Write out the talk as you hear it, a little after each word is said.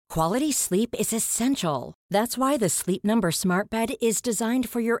Quality sleep is essential. That's why the Sleep Number Smart Bed is designed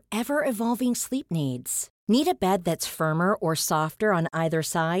for your ever-evolving sleep needs. Need a bed that's firmer or softer on either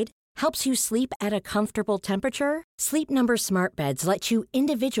side? Helps you sleep at a comfortable temperature? Sleep Number Smart Beds let you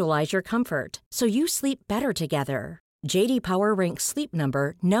individualize your comfort, so you sleep better together. J.D. Power ranks Sleep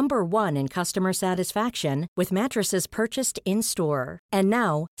Number number 1 in customer satisfaction with mattresses purchased in-store. And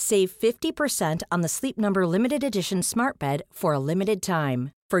now, save 50% on the Sleep Number Limited Edition Smart Bed for a limited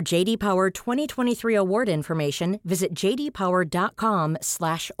time. For J.D. Power 2023 award information, visit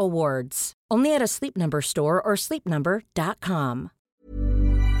jdpower.com/awards. Only at a Sleep Number store or sleepnumber.com.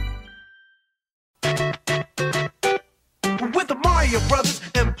 With the Mario Brothers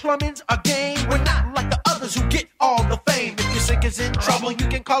and plumbing's a game. We're not like the others who get all the fame. If your sink is in trouble, you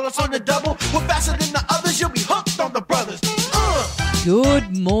can call us on the double. We're faster than the others, you'll be hooked on the brothers.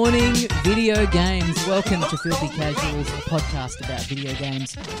 Good morning, video games. Welcome to Filthy Casuals, a podcast about video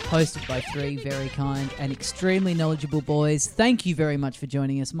games, hosted by three very kind and extremely knowledgeable boys. Thank you very much for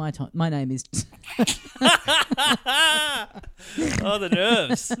joining us. My name is... Oh, the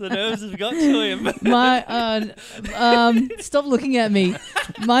nerves. The nerves have got to him. Stop looking at me.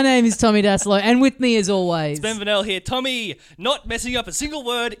 My name is Tommy Daslow, and with me as always... It's Ben Vanel here. Tommy, not messing up a single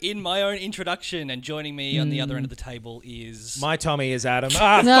word in my own introduction, and joining me on the other end of the table is... My Tommy is Adam.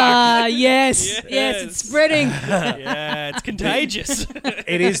 Yes, it's spreading. Yeah, it's contagious.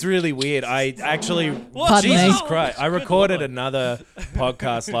 It is really weird. I actually... Pardon Jesus me? Christ. I recorded another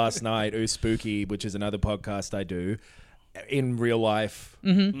podcast last night, Ooh Spooky, which is another podcast I do in real life.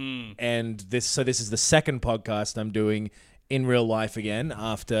 Mm-hmm. And this is the second podcast I'm doing in real life again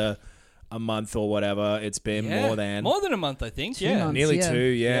after a month or whatever. It's been more than a month, I think. 2 Yeah. months. nearly Yeah. 2,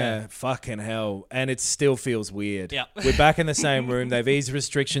 yeah. Fucking hell. And it still feels weird. Yeah. We're back in the same room. They've eased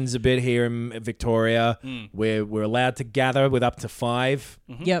restrictions a bit here in Victoria. We're allowed to gather with up to 5.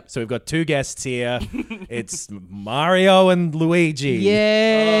 Yep. So we've got 2 guests here. It's Mario and Luigi.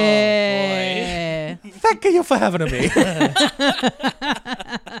 Yeah. Thank you for having me.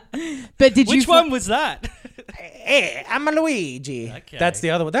 But did Which one was that? Hey, I'm a Luigi. Okay. That's the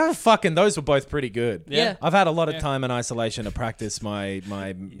other one. Those were both pretty good. Yeah. I've had a lot of time in isolation to practice my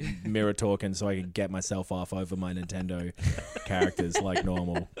mirror talking so I can get myself off over my Nintendo characters like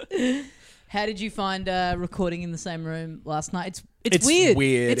normal. How did you find recording in the same room last night? It's weird.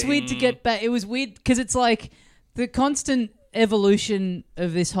 weird. It's weird to get back. It was weird because it's like the constant evolution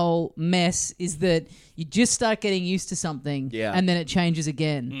of this whole mess is that you just start getting used to something and then it changes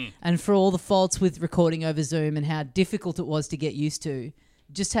again. And for all the faults with recording over Zoom and how difficult it was to get used to,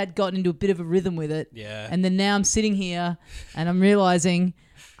 just had gotten into a bit of a rhythm with it. Yeah. And then now I'm sitting here and I'm realizing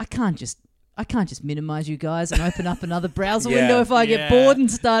I can't just minimize you guys and open up another browser window if I get bored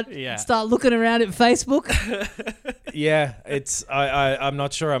and start looking around at Facebook. Yeah, I'm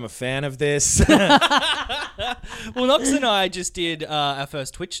not sure I'm a fan of this. Well, Knox and I just did our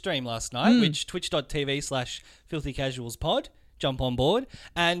first Twitch stream last night, which twitch.tv/filthycasualspod. Jump on board.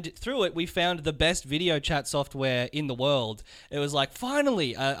 And through it, we found the best video chat software in the world. It was like,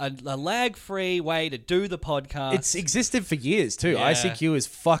 finally, a lag-free way to do the podcast. It's existed for years too. Yeah. ICQ is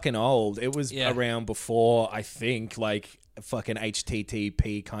fucking old. It was around before, I think, like fucking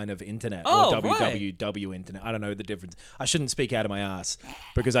HTTP kind of internet or www internet. I don't know the difference. I shouldn't speak out of my ass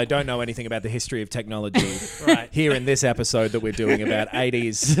because I don't know anything about the history of technology here in this episode that we're doing about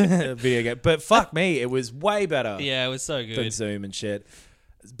 80s video game. But fuck me, it was way better. Yeah, it was so Than good. Zoom and shit.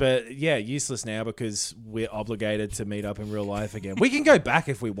 But yeah, useless now because we're obligated to meet up in real life again. We can go back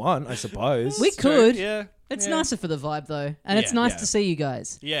if we want, I suppose. We could. Yeah. It's nicer for the vibe though. And it's nice to see you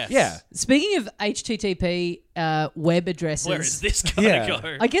guys. Yes. Yeah. Speaking of HTTP web addresses, Where is this going to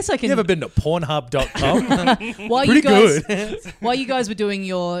go? I guess I can. You ever been to Pornhub.com? while Pretty you guys, good. while you guys were doing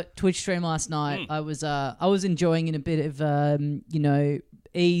your Twitch stream last night, I was enjoying in a bit of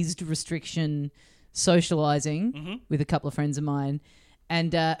eased restriction socializing with a couple of friends of mine,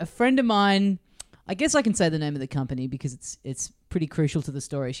 and a friend of mine. I guess I can say the name of the company because it's pretty crucial to the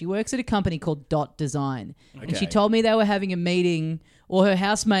story. She works at a company called Dot Design. And she told me they were having a meeting, or her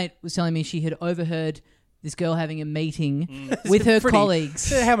housemate was telling me she had overheard this girl having a meeting with her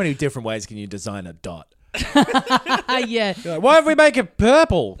colleagues. How many different ways can you design a dot? Yeah. You're like, why have we make it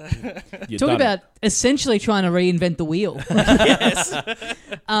purple? Talk about essentially trying to reinvent the wheel. Yes.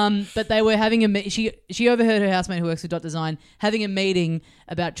 But they were having she overheard her housemate who works for Dot Design having a meeting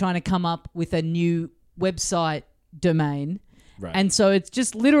about trying to come up with a new website domain. Right. And so it's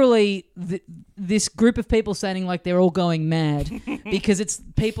just literally this group of people sounding like they're all going mad because it's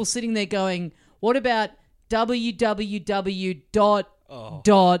people sitting there going, what about www.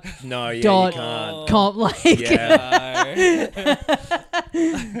 No, yeah, you can't. Com, like, Yeah.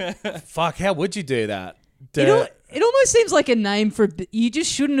 Fuck, how would you do that? It almost seems like a name for you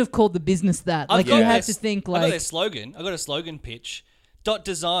just shouldn't have called the business that. Like you had to think I got like their slogan. I got a slogan pitch.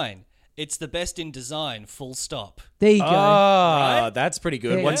 .design. It's the best in design. Full stop. there you go. Ah, that's pretty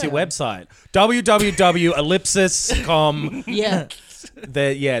good. Yeah. What's your website? www.ellipsis.com. Yeah.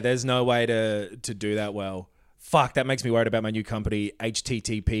 There's no way to do that well. Fuck, that makes me worried about my new company,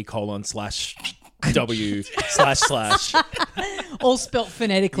 http://w// All spelt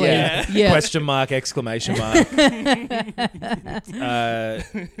phonetically. Yeah. Question mark, exclamation mark.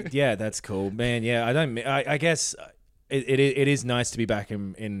 That's cool, man. Yeah, I guess it is nice to be back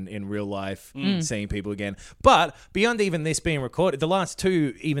in real life, seeing people again. But beyond even this being recorded, the last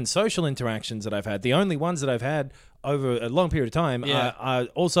two even social interactions that I've had, the only ones that I've had over a long period of time are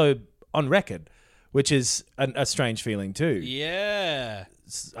also on record, which is a strange feeling too. Yeah.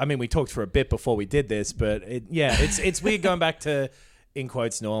 I mean, we talked for a bit before we did this, but it's weird going back to, in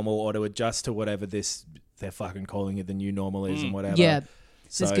quotes, normal, or to adjust to whatever they're fucking calling it the new normal is and whatever. Yeah.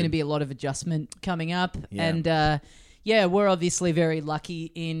 So, There's going to be a lot of adjustment coming up. Yeah. And we're obviously very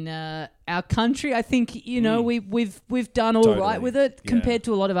lucky in our country. I think, we've done all Totally. right with it Yeah. compared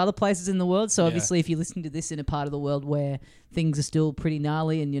to a lot of other places in the world. So obviously if you're listening to this in a part of the world where things are still pretty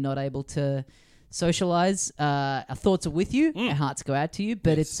gnarly and you're not able to socialize, our thoughts are with you. Our hearts go out to you.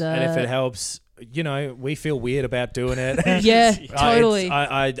 But it's... and if it helps, we feel weird about doing it. Yeah, totally.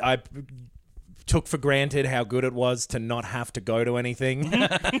 I took for granted how good it was to not have to go to anything.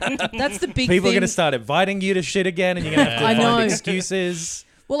 That's the big People are thing. going to start inviting you to shit again, and you're going to have to I know. find excuses.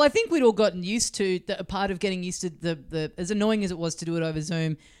 Well, I think we'd all gotten used to a part of getting used to the as annoying as it was to do it over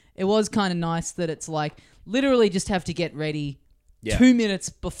Zoom. It was kind of nice that it's like literally just have to get ready 2 minutes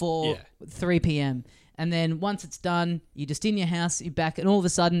before 3 p.m. And then once it's done, you're just in your house, you're back, and all of a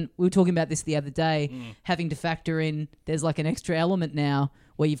sudden, we were talking about this the other day, having to factor in, there's like an extra element now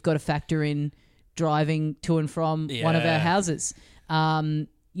where you've got to factor in driving to and from one of our houses.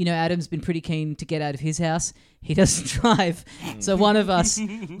 Adam's been pretty keen to get out of his house. He doesn't drive. So one of us,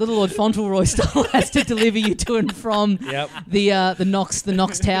 little Lord Fauntleroy style, has to deliver you to and from the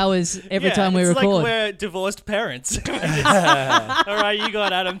Knox Towers every time we it's record. Like we're divorced parents. All right, you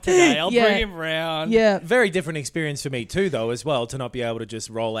got Adam today. I'll bring him round. Yeah. Very different experience for me too, though, as well, to not be able to just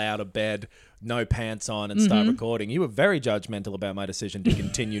roll out of bed, no pants on, and start recording. You were very judgmental about my decision to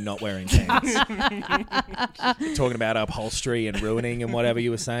continue not wearing pants. Talking about upholstery and ruining and whatever you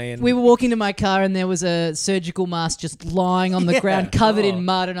were saying. We were walking to my car and there was a surgical mask just lying on the ground, covered in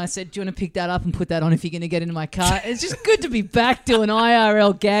mud. And I said, do you want to pick that up and put that on if you're going to get into my car? It's just good to be back doing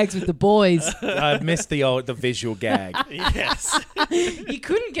IRL gags with the boys. I missed the visual gag. Yes. You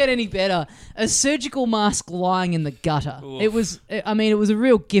couldn't get any better. A surgical mask lying in the gutter. Oof. It was a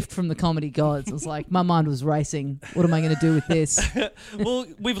real gift from the comedy gods. It was like, my mind was racing. What am I going to do with this? Well,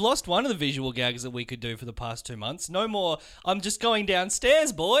 we've lost one of the visual gags that we could do for the past 2 months. No more, I'm just going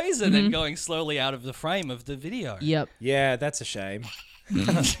downstairs, boys, and then going slowly out of the frame of the video. Yep. Yeah, that's a shame.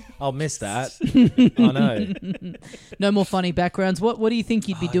 I'll miss that. I know. No more funny backgrounds. What do you think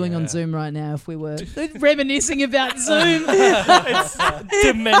you'd be doing on Zoom right now if we were reminiscing about Zoom? It's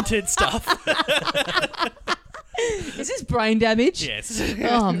demented stuff. Is this brain damage? Yes.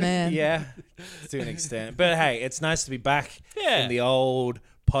 Oh, man. Yeah, to an extent. But hey, it's nice to be back in the old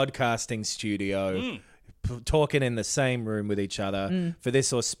podcasting studio, talking in the same room with each other for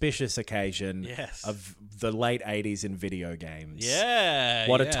this auspicious occasion of the late 80s in video games. Yeah.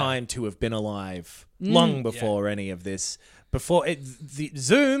 What a time to have been alive, long before any of this. Before the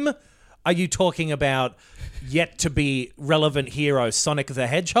Zoom... Are you talking about yet to be relevant hero Sonic the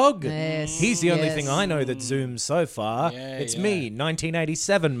Hedgehog? Yes. He's the only thing I know that zooms so far. Yeah, it's me,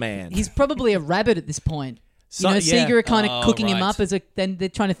 1987 man. He's probably a rabbit at this point. So- Sega are kind of cooking him right. up then they're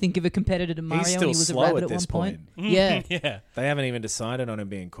trying to think of a competitor to Mario, He's and still he was a slow rabbit at at this one point. point. Yeah. Yeah. They haven't even decided on him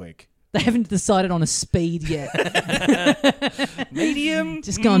being quick. They haven't decided on a speed yet. Medium.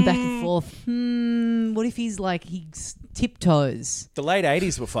 Just going back and forth. What if he's tiptoes? The late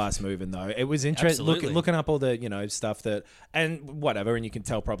 80s were fast moving though. It was interesting Absolutely. looking up all the, stuff that and whatever, and you can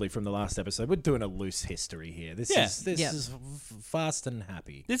tell probably from the last episode we're doing a loose history here. This is fast and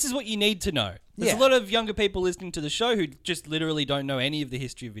happy. This is what you need to know. There's Yeah. a lot of younger people listening to the show who just literally don't know any of the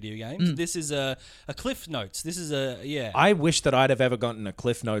history of video games. This is a Cliff Notes. This is I wish that I'd have ever gotten a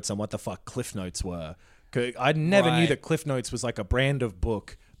Cliff Notes on what the fuck Cliff Notes were. 'Cause I never knew Right. that Cliff Notes was like a brand of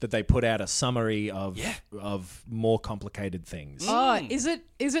book that they put out a summary of more complicated things. Oh, is it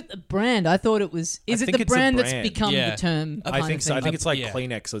the brand? I thought it was. Is it think the it's a brand that's brand. become Yeah. the term? I think so. I think it's like yeah.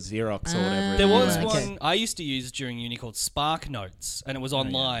 Kleenex or Xerox or whatever. There was okay. one I used to use during uni called Spark Notes, and it was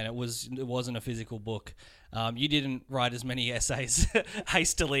online. It wasn't a physical book. You didn't write as many essays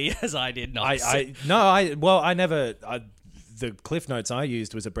hastily as I did. The Cliff Notes I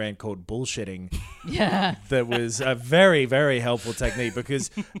used was a brand called Bullshitting. Yeah. That was a very, very helpful technique, because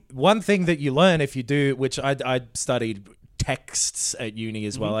one thing that you learn if you do, which I studied texts at uni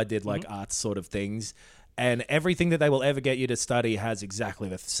as well. I did like arts sort of things, and everything that they will ever get you to study has exactly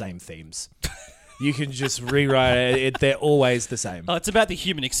the same themes. You can just rewrite it. They're always the same. Oh, it's about the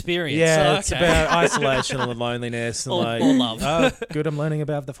human experience. Yeah, it's about isolation and loneliness and or love. Oh, good, I'm learning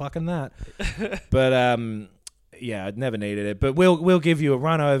about the fucking that. But yeah, I'd never needed it. But we'll give you a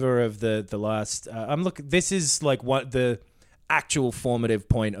run over of the last. This is like what the actual formative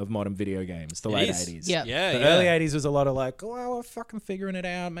point of modern video games, the late 80s. Yeah. The early 80s was a lot of like, oh, we're fucking figuring it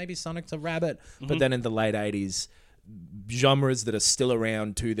out. Maybe Sonic's a rabbit. But then in the late 80s, genres that are still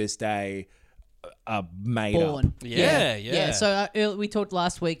around to this day are made up. Yeah. So we talked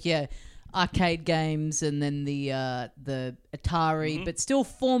last week, arcade games and then the Atari, but still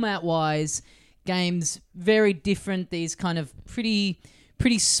format-wise, games very different. These kind of pretty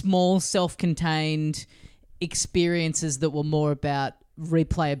small, self-contained experiences that were more about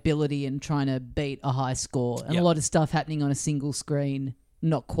replayability and trying to beat a high score, and a lot of stuff happening on a single screen,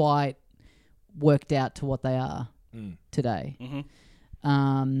 not quite worked out to what they are today.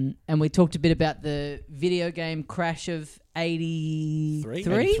 And we talked a bit about the video game crash of 83.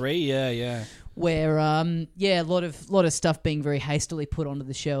 83, yeah. Where a lot of stuff being very hastily put onto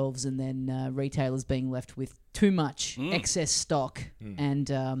the shelves, and then retailers being left with too much excess stock,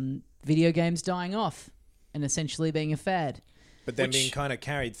 and video games dying off and essentially being a fad. But then being kind of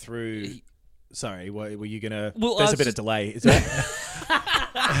carried through. Sorry, were you gonna? Well, there's a bit of delay.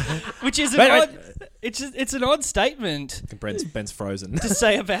 Which is an odd. It's an odd statement. Ben's frozen to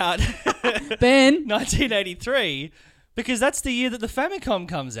say about Ben 1983, because that's the year that the Famicom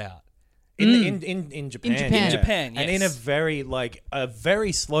comes out. In Japan. In Japan, yes. And in a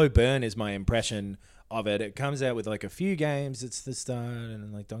very slow burn is my impression of it. It comes out with like a few games. It's the start, and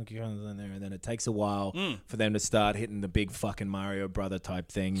then like Donkey Kong's in there, and then it takes a while for them to start hitting the big fucking Mario Brother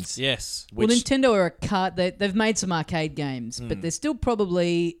type things. Yes. Well, Nintendo are a card. They've made some arcade games, but there's still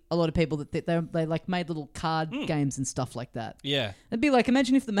probably a lot of people that they like made little card games and stuff like that. Yeah. It'd be like,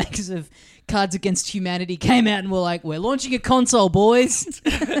 imagine if the makers of Cards Against Humanity came out and were like, "We're launching a console, boys."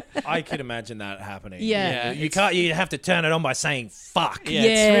 I could imagine that happening. Yeah. You can't. You have to turn it on by saying "fuck." Yeah. Yeah.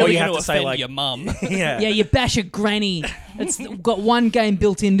 It's really Or you have gonna to say, offend like- your mum. Yeah. Yeah, you bash a granny. It's got one game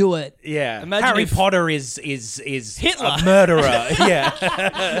built into it. Yeah. Imagine Harry if- Potter is Hitler. a murderer.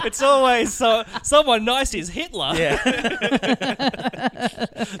 Yeah. It's always someone nice is Hitler. Yeah.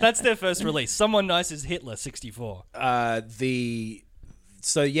 That's their first release. Someone nice is Hitler 64.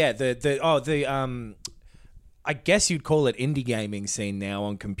 I guess you'd call it indie gaming scene now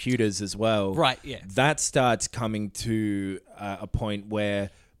on computers as well. Right, yeah. That starts coming to a point where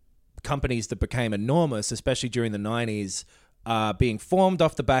companies that became enormous, especially during the 90s, being formed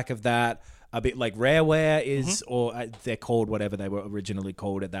off the back of that. A bit like Rareware is, or they're called whatever they were originally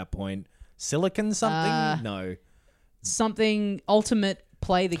called at that point. Silicon something? No. Something Ultimate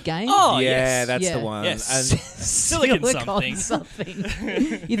Play the Game. Oh, yeah, yes. that's Yeah. the one. Yes. And Silicon something.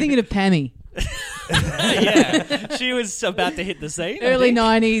 You're thinking of Pammy. Yeah. She was about to hit the scene. I Early think.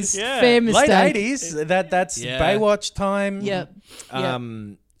 90s. Yeah. Fair mistake. late 80s. That's Yeah. Baywatch time. Yep.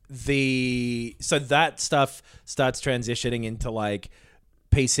 So that stuff starts transitioning into like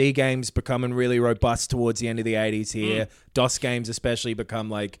PC games becoming really robust towards the end of the 80s here. DOS games especially become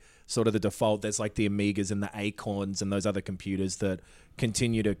like sort of the default. There's like the Amigas and the Acorns and those other computers that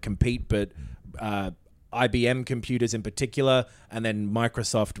continue to compete, but IBM computers in particular, and then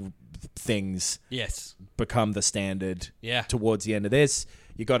Microsoft things become the standard towards the end of this.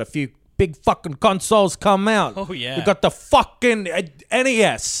 You got a few big fucking consoles come out. Oh, yeah. You got the fucking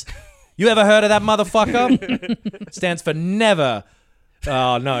NES. You ever heard of that motherfucker? Stands for never.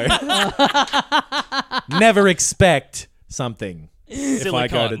 Oh, no. Never expect something. If I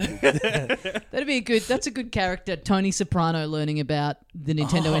go to... That's a good character. Tony Soprano learning about the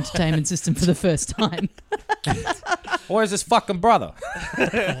Nintendo Entertainment System for the first time. Where's his fucking brother?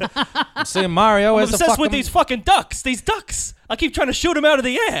 I'm seeing Mario. I'm Where's the obsessed fucking... with these fucking ducks. These ducks. I keep trying to shoot them out of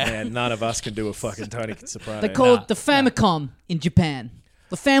the air. Yeah, none of us can do a fucking Tony Soprano. They call it the Famicom in Japan.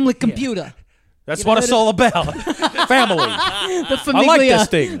 The family computer. That's what it's all about. Family. The Familia, I like this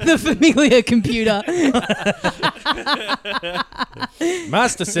thing. The Familia computer.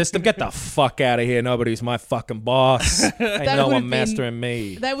 Master System, get the fuck out of here. Nobody's my fucking boss. Ain't no one mastering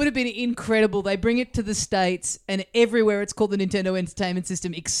me. That would have been incredible. They bring it to the States, and everywhere it's called the Nintendo Entertainment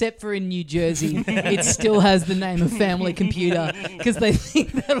System, except for in New Jersey. It still has the name of Family Computer because they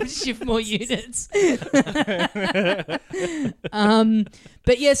think that would shift more units.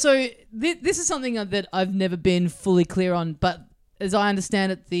 But yeah, so this is something that I've never been fully clear on, but as I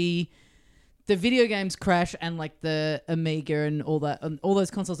understand it, the video games crash and like the Amiga and all that, all those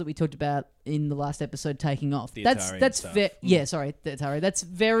consoles that we talked about in the last episode taking off. The that's Atari and stuff. the Atari.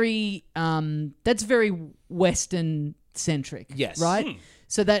 That's very Western centric. Yes. Right.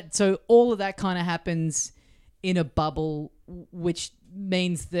 So all of that kind of happens in a bubble, which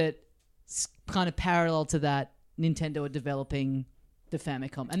means that kind of parallel to that, Nintendo are developing the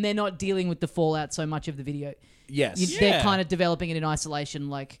Famicom, and they're not dealing with the fallout so much of the video. Yes. They're kind of developing it in isolation,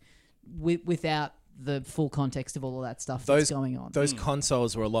 like without the full context of all of that stuff that's going on. Those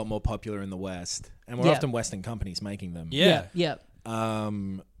consoles were a lot more popular in the West, and were often Western companies making them. Yeah.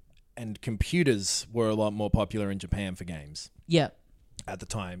 And computers were a lot more popular in Japan for games. Yeah. At the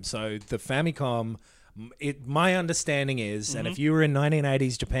time. So the Famicom, my understanding is, and if you were in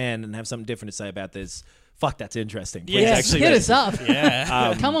 1980s Japan and have something different to say about this, fuck, that's interesting. Please actually hit us up.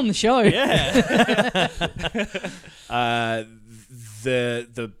 Yeah. Come on the show. Yeah.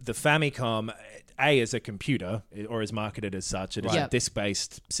 The Famicom, is a computer, or is marketed as such. It is a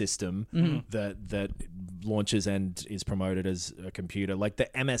disc-based system that launches and is promoted as a computer. Like the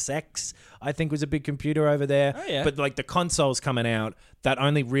MSX, I think, was a big computer over there. Oh, yeah. But like the consoles coming out, that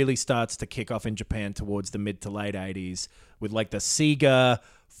only really starts to kick off in Japan towards the mid to late 80s with like the Sega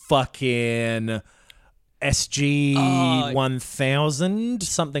fucking SG-1000,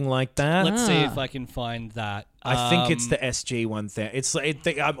 something like that. Let's see if I can find that. I think it's the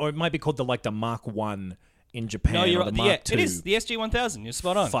SG-1000. Or it might be called the Mark 1 in Japan. No, you're or the right. Mark 2. It is the SG-1000. You're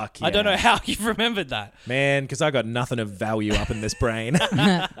spot on. Fuck I don't yeah. know how you've remembered that. Man, because I got nothing of value up in this brain.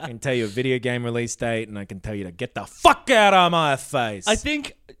 I can tell you a video game release date, and I can tell you to get the fuck out of my face. I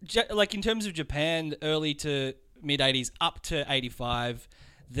think, like in terms of Japan, early to mid 80s up to 85.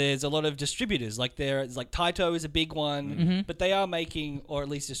 There's a lot of distributors. Like there's like Taito is a big one, but they are making or at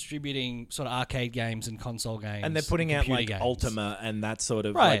least distributing sort of arcade games and console games. And they're putting out like games. Ultima and that sort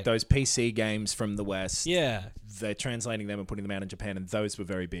of Right. like those PC games from the West. Yeah. They're translating them and putting them out in Japan, and those were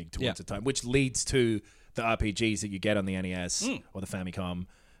very big towards the time, which leads to the RPGs that you get on the NES or the Famicom,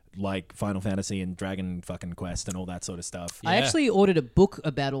 like Final Fantasy and Dragon fucking Quest and all that sort of stuff. I actually ordered a book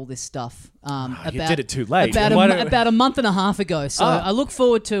about all this stuff. You did it too late. About a month and a half ago. So I look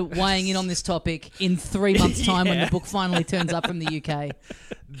forward to weighing in on this topic in 3 months' time when the book finally turns up from the UK.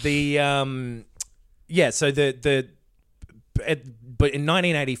 But in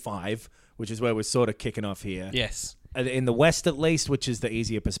 1985, which is where we're sort of kicking off here. Yes. In the West, at least, which is the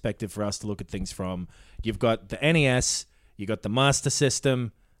easier perspective for us to look at things from, you've got the NES, you got the Master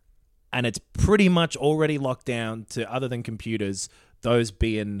System, and it's pretty much already locked down to, other than computers, those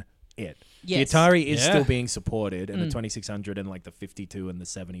being it. Yes. The Atari is still being supported, and the 2600 and like the 52 and the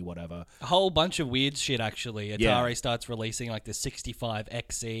 70, whatever. A whole bunch of weird shit, actually. Atari Yeah. starts releasing like the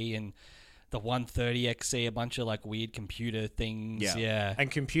 65XE and the 130XE, a bunch of like weird computer things. Yeah.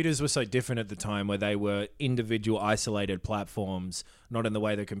 And computers were so different at the time, where they were individual isolated platforms, not in the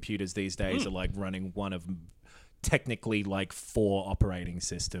way that computers these days are like running one of technically like 4 operating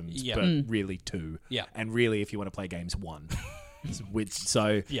systems, but really 2. Yeah. And really, if you want to play games, 1.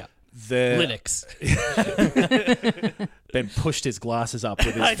 Yeah. The Linux. Ben pushed his glasses up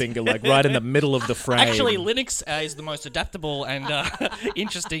with his finger, like right in the middle of the frame. Actually, Linux is the most adaptable and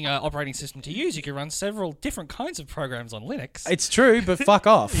interesting operating system to use. You can run several different kinds of programs on Linux. It's true, but fuck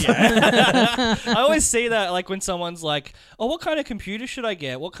off. I always see that, like when someone's like, "Oh, what kind of computer should I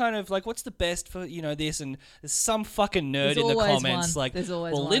get? What kind of like, what's the best for this?" And there's some fucking nerd There's in the always comments one. like, There's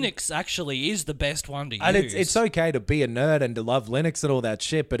always "Well, one." Linux actually is the best one to And use." it's okay to be a nerd and to love Linux and all that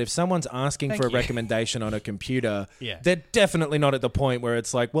shit, but if someone's asking Thank for a you. recommendation on a computer, Yeah. they're definitely not at the point where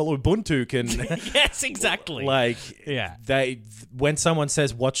it's like, well, Ubuntu can... Yes, exactly. When someone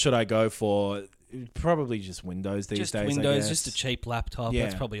says, what should I go for? Probably just Windows these just days, I Windows, guess. just a cheap laptop. Yeah.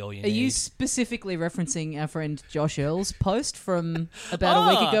 That's probably all you Are need. you specifically referencing our friend Josh Earl's post from about a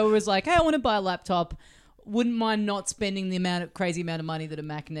week ago, where it was like, "Hey, I want to buy a laptop. Wouldn't mind not spending the crazy amount of money that a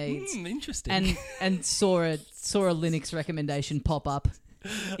Mac needs." Interesting. And saw a Linux recommendation pop up.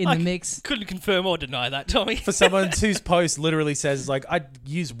 in the mix. Couldn't confirm or deny that, Tommy. For someone whose post literally says, like, I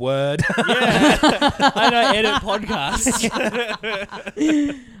use Word. I don't edit podcasts.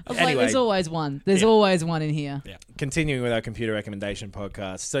 I was like, there's always one. There's always one in here. Yeah. Continuing with our computer recommendation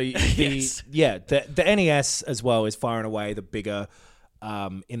podcast. So, Yes. the NES as well is far and away the bigger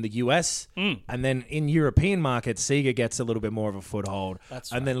in the US. And then in European markets, Sega gets a little bit more of a foothold.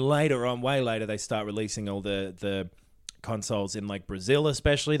 That's and right. then later on, way later, they start releasing all the consoles in like Brazil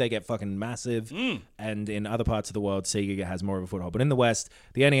especially. They get fucking massive. And in other parts of the world, Sega has more of a foothold. But in the West,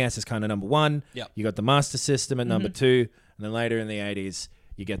 the NES is kind of number one. Yep. You got the Master System at number two. And then later in the 80s,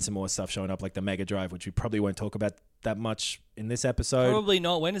 you get some more stuff showing up like the Mega Drive, which we probably won't talk about that much in this episode. Probably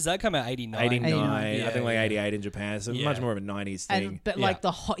not. When does that come out? 89? 89. Yeah, I think like yeah. 88 in Japan. So Yeah. much more of a 90s thing. And, but like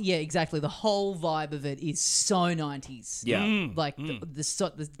exactly. The whole vibe of it is so 90s. Yeah. Like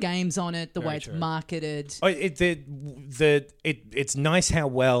the games on it, the way it's true. marketed. Oh, it's nice how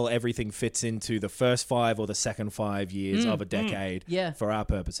well everything fits into the first 5 or the second 5 years of a decade. Yeah. For our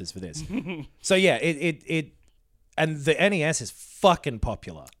purposes for this. So yeah, it and the NES is fucking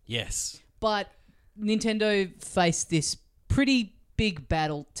popular. Yes. But Nintendo faced this pretty big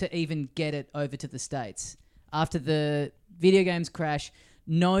battle to even get it over to the States. After the video games crash,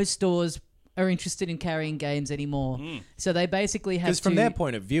 no stores are interested in carrying games anymore. So they basically have to... Because from their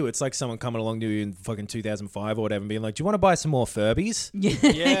point of view, it's like someone coming along to you in fucking 2005 or whatever and being like, do you want to buy some more Furbies?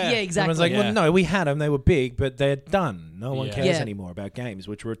 yeah, exactly. Everyone's like, well, no, we had them. They were big, but they're done. No one Yeah. cares Yeah. anymore about games,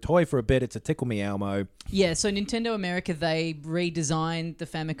 which were a toy for a bit. It's a tickle me Elmo. Yeah, so Nintendo America, they redesigned the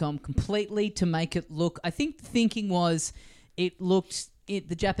Famicom completely to make it look... I think the thinking was it looked...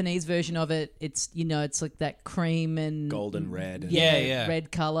 the Japanese version of it, it's it's like that cream and... Golden red. Yeah.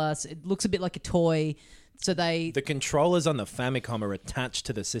 red colour. So it looks a bit like a toy. So they... The controllers on the Famicom are attached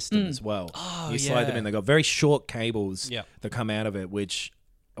to the system as well. You slide yeah. them in. They've got very short cables Yep. that come out of it, which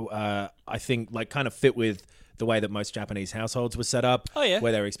I think like kind of fit with the way that most Japanese households were set up. Oh, yeah.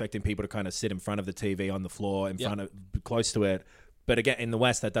 Where they were expecting people to kind of sit in front of the TV on the floor, in Yep. front of close to it. But again, in the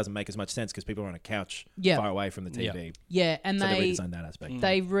West, that doesn't make as much sense because people are on a couch far away from the TV. Yeah, and So they they redesigned that aspect.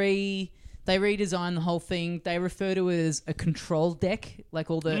 they redesigned the whole thing. They refer to it as a control deck,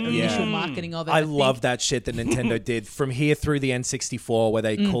 like all the initial marketing of it. I think- love that shit that Nintendo did from here through the N64 where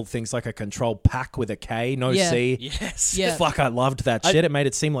they called things like a control pack with a K, no Yeah. C. Yes. Yeah. Fuck, I loved that shit. It made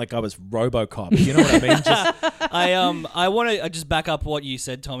it seem like I was RoboCop. You know what I mean? Just, I want to just back up what you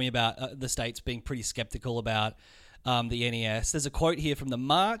said, Tommy, about the States being pretty skeptical about the NES. There's a quote here from the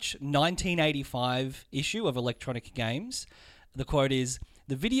March 1985 issue of Electronic Games. The quote is,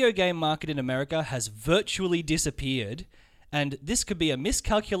 "The video game market in America has virtually disappeared, and this could be a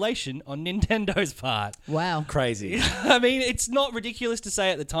miscalculation on Nintendo's part." Wow. crazy. I mean, it's not ridiculous to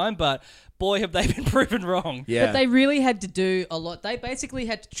say at the time, but boy, have they been proven wrong. Yeah. But they really had to do a lot. They basically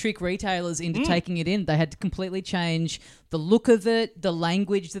had to trick retailers into taking it in. They had to completely change the look of it, the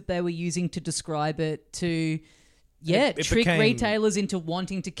language that they were using to describe it, to it trick became- retailers into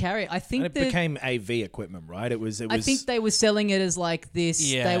wanting to carry it. I think And it became AV equipment, right? It was. I think they were selling it as like this.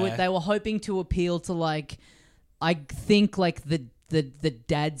 Yeah. They were hoping to appeal to like, I think like the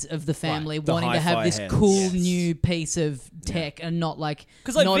dads of the family The wanting to have hi-fi this heads. cool Yes. new piece of tech and not like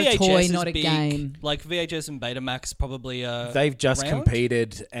Because like not VHS a toy, is not a big, game. Like VHS and Betamax probably. They've just around.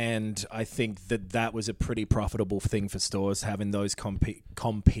 competed, and I think that was a pretty profitable thing for stores having those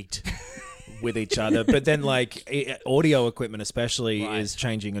compete with each other. But then, like audio equipment, especially, is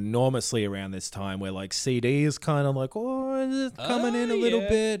changing enormously around this time. Where like CD is kind of like, it's coming in a little yeah.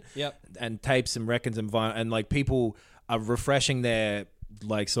 bit, Yep. and tapes and records and vinyl, and like people are refreshing their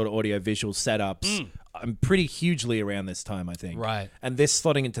like sort of audio visual setups. Pretty hugely around this time, I think. Right. And this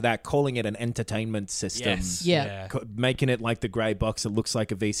slotting into that, calling it an entertainment system. Yes. Yeah. Making it like the grey box that looks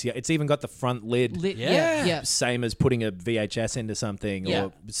like a VCR. It's even got the front lid, Yeah. same as putting a VHS into something. Yeah.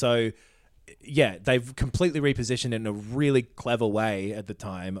 So, yeah, they've completely repositioned it in a really clever way at the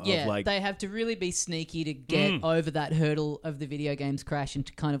time. Yeah, of like, they have to really be sneaky to get over that hurdle of the video games crash and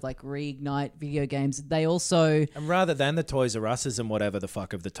to kind of like reignite video games. They also... and rather than the Toys R Us's and whatever the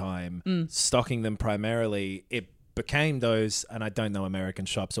fuck of the time, stocking them primarily, it became those, and I don't know American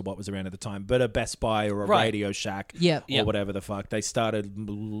shops or what was around at the time, but a Best Buy or a Right. Radio Shack Yep. or whatever the fuck. They started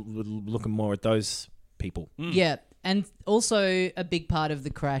looking more at those people. Yeah. And also a big part of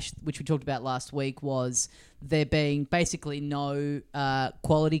the crash, which we talked about last week, was there being basically no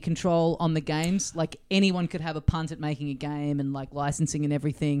quality control on the games. Like anyone could have a punt at making a game and like licensing and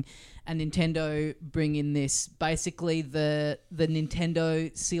everything. And Nintendo bring in this, basically the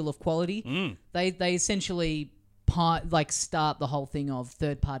Nintendo seal of quality. They essentially start the whole thing of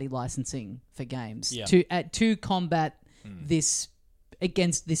third-party licensing for games Yeah. to combat this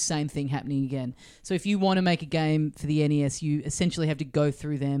against this same thing happening again. So if you want to make a game for the NES, you essentially have to go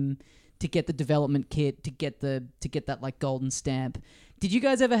through them to get the development kit, to get that like golden stamp. Did you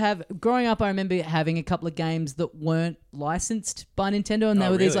guys ever have, growing up, I remember having a couple of games that weren't licensed by Nintendo, and they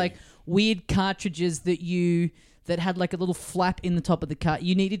were these like weird cartridges that had like a little flap in the top of the cart.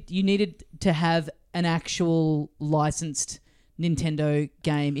 You needed to have an actual licensed Nintendo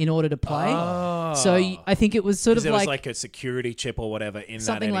game in order to play. So I think it was sort of like... It was like a security chip or whatever in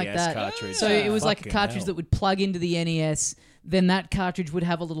something that NES like that. cartridge. So it was like a cartridge hell. that would plug into the NES. Then that cartridge would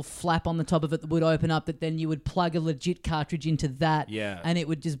have a little flap on the top of it that would open up, that then you would plug a legit cartridge into that, and it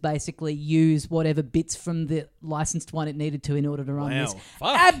would just basically use whatever bits from the licensed one it needed to in order to run this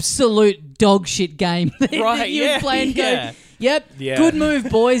absolute dog shit game that you would play and go, yep, good move,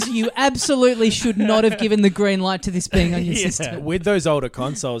 boys. You absolutely should not have given the green light to this being on your system. With those older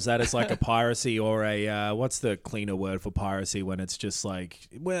consoles, that is like a piracy or a, what's the cleaner word for piracy when it's just like,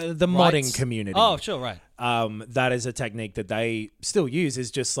 well, the modding community. Oh, sure, right. That is a technique that they still use,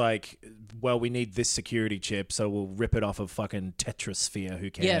 is just like, well, we need this security chip, so we'll rip it off of fucking Tetrasphere, who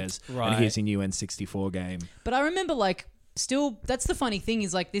cares? Right. And here's your new N64 game. But I remember, like, still, that's the funny thing,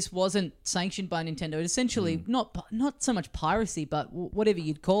 is like this wasn't sanctioned by Nintendo. It essentially, not so much piracy, but whatever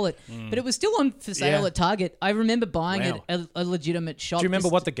you'd call it. But it was still on for sale at Target. I remember buying it at a legitimate shop. Do you remember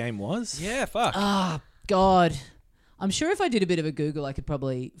what the game was? Yeah, fuck. God. I'm sure if I did a bit of a Google, I could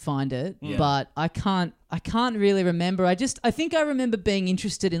probably find it, but I can't really remember. I think I remember being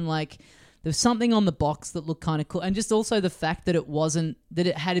interested in, like, there was something on the box that looked kind of cool, and just also the fact that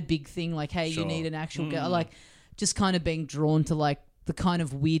it had a big thing, like, hey, you need an actual like, just kind of being drawn to, like, the kind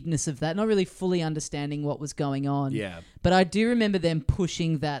of weirdness of that, not really fully understanding what was going on. Yeah. But I do remember them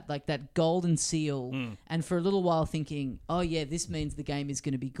pushing that, like, that golden seal, and for a little while thinking, oh yeah, this means the game is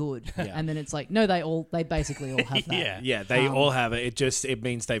going to be good. And then it's like, no, they basically all have that. They all have it. It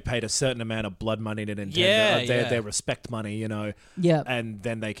means they've paid a certain amount of blood money to Nintendo, their respect money, you know. Yeah. And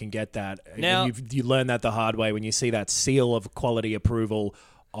then they can get that. Now, you learn that the hard way when you see that seal of quality approval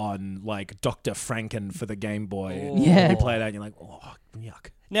on, like, Dr. Franken for the Game Boy. Yeah. You play that and you're like, oh, yuck.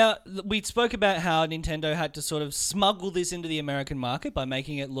 Now, we spoke about how Nintendo had to sort of smuggle this into the American market by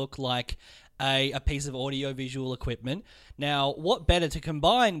making it look like a piece of audio-visual equipment. Now, what better to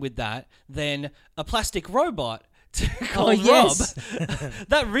combine with that than a plastic robot called Rob?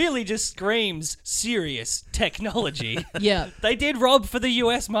 That really just screams serious technology. Yeah. They did Rob for the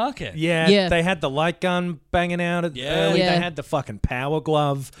US market. Yeah, they had the light gun banging out early. Yeah. They had the fucking power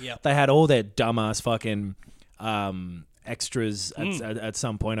glove. Yep. They had all their dumbass fucking extras at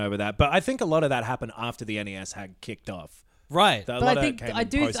some point over that. But I think a lot of that happened after the NES had kicked off. Right. But I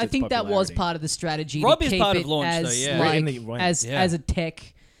think that was part of the strategy. Rob to is keep part it of launch, as, though, like, as a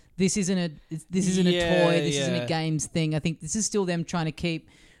tech. This isn't a toy. This isn't a games thing. I think this is still them trying to keep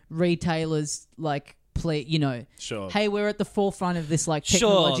retailers, like, hey, we're at the forefront of this, like,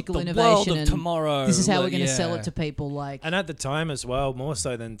 technological innovation, world of and tomorrow. This is how we're going to sell it to people. Like, and at the time as well, more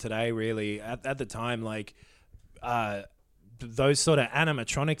so than today, really. At the time, like, those sort of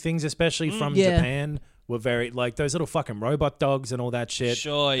animatronic things, especially from Japan, were very, like, those little fucking robot dogs and all that shit.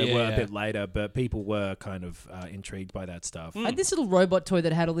 They were a bit later, but people were kind of intrigued by that stuff. I had this little robot toy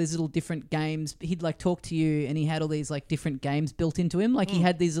that had all these little different games. He'd, like, talk to you, and he had all these, like, different games built into him. Like, he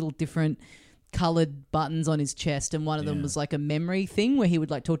had these little different coloured buttons on his chest, and one of them was like a memory thing where he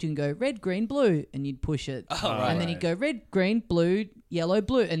would, like, talk to you and go red, green, blue, and you'd push it, and then he'd go red, green, blue, yellow,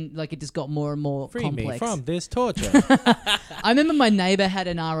 blue, and, like, it just got more and more Free complex. me from this torture. I remember my neighbour had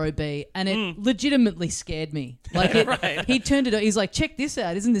an ROB, and it legitimately scared me. Like, he turned it on. He's like, check this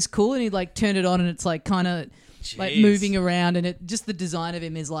out, isn't this cool? And he, like, turned it on, and it's, like, kind of like moving around, and it just, the design of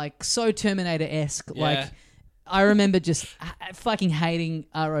him is, like, so Terminator-esque. Like, I remember just fucking hating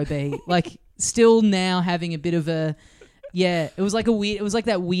ROB. Like, still now having a bit of a, it was like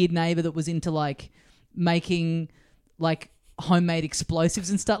that weird neighbor that was into, like, making, like, homemade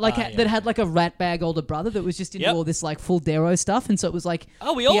explosives and stuff, like, that had, like, a rat bag older brother that was just into all this, like, full Dero stuff, and so it was like,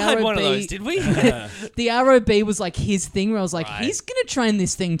 we all had one of those, did we? The ROB was, like, his thing, where I was like, he's gonna train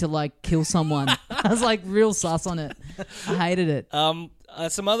this thing to, like, kill someone. I was, like, real sus on it. I hated it.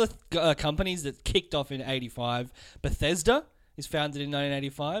 Some other companies that kicked off in 85, Bethesda is founded in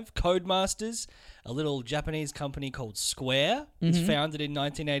 1985. Codemasters, a little Japanese company called Square, is founded in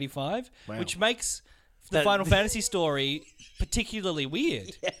 1985, which makes the Final Fantasy story particularly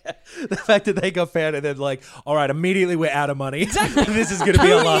weird. The fact that they got founded and like, all right, immediately we're out of money. Exactly. This is going to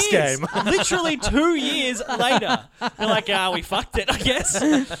be our last game. Literally 2 years later, they're like, we fucked it, I guess.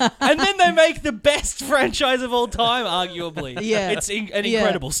 And then they make the best franchise of all time, arguably. Yeah. It's an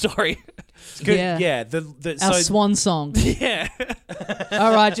incredible story. It's good. Yeah. Yeah. Our So swan song. Yeah.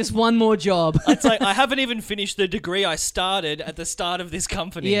 All right, just one more job. It's like I haven't even finished the degree I started at the start of this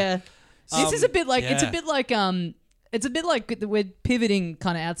company. Yeah. This is a bit like it's a yeah. bit like it's a bit like we're pivoting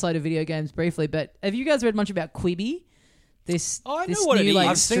kind of outside of video games briefly, but have you guys read much about Quibi? This Oh, I this know what it new, is. like,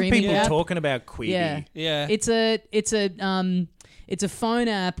 I've seen streaming people app. talking about Quibi. Yeah. Yeah. It's a phone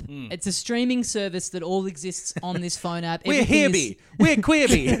app. It's a streaming service that all exists on this phone app. We're Everything Hearby. is- We're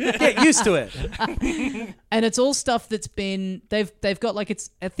Quibi. Get used to it. and it's all stuff that's been they've got like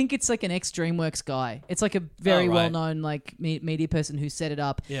I think it's like an ex DreamWorks guy. It's like a very Oh, right. well known like media person who set it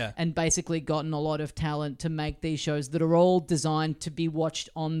up. Yeah. And basically gotten a lot of talent to make these shows that are all designed to be watched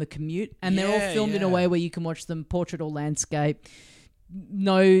on the commute, and they're Yeah, all filmed in a yeah. way where you can watch them portrait or landscape.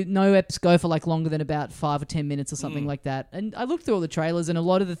 No eps go for like longer than about 5 or 10 minutes or Mm. something like that. And I looked through all the trailers, and a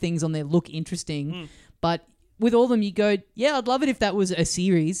lot of the things on there look interesting, Mm. but with all of them, you go, yeah, I'd love it if that was a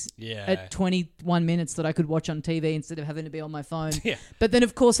series Yeah. at 21 minutes that I could watch on TV instead of having to be on my phone. Yeah. But then,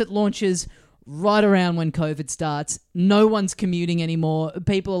 of course, it launches right around when COVID starts. No one's commuting anymore.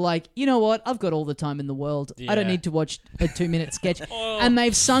 People are like, you know what? I've got all the time in the world. I don't Yeah. need to watch a 2-minute sketch. And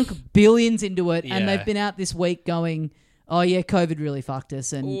they've sunk billions into it, and Yeah. they've been out this week going, oh, yeah, COVID really fucked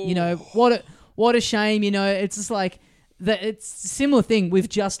us. And, you know, what a shame. You know, it's just like... It's a similar thing. We've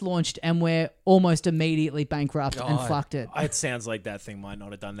just launched and we're almost immediately bankrupt and fucked it. It sounds like that thing might not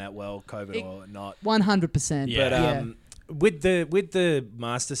have done that well, COVID or not. 100%. Yeah. But with the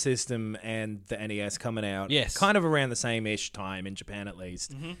Master System and the NES coming out, Yes. kind of around the same-ish time in Japan at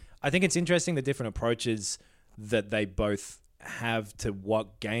least, I think it's interesting the different approaches that they both have to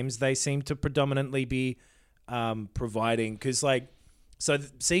what games they seem to predominantly be providing. Because so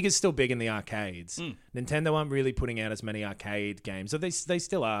Sega's still big in the arcades. Nintendo aren't really putting out as many arcade games, so they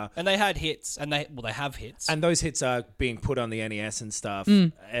still are. And they had hits, and they have hits. And those hits are being put on the NES and stuff.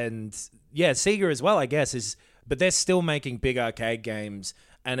 And yeah, Sega as well, I guess, but they're still making big arcade games.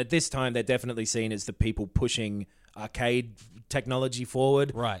 And at this time, they're definitely seen as the people pushing arcade technology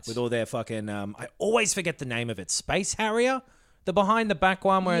forward. Right. With all their fucking, I always forget the name of it. Space Harrier? The behind the back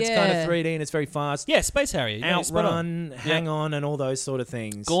one where it's kind of Yeah. 3D and it's very fast. yeah, Space Harrier. You know, you're spot on. Outrun, Hang On, and all those sort of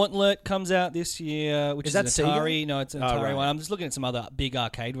things. Gauntlet comes out this year, which Is is that an Sega? Atari. No, it's an Oh, Atari right. one. I'm just looking at some other big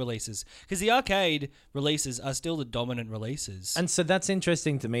arcade releases because the arcade releases are still the dominant releases. And so that's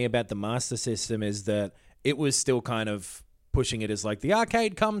interesting to me about the Master System is that it was still kind of pushing it as like the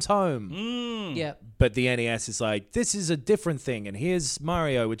arcade comes home. Yeah. But the NES is like, this is a different thing. And here's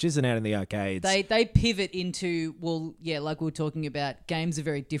Mario, which isn't out in the arcades. They pivot into, well, yeah, like we were talking about, games are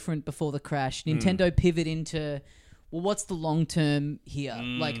very different before the crash. Nintendo pivot into, well, what's the long term here?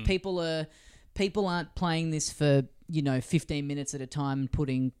 Like people aren't playing this for, 15 minutes at a time and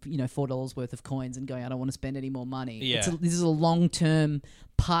putting, $4 worth of coins and going, I don't want to spend any more money. Yeah. This is a long term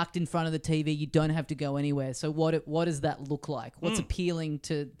parked in front of the TV. You don't have to go anywhere. So what does that look like? What's appealing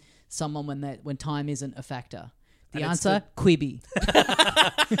to someone when time isn't a factor? The answer, Quibi.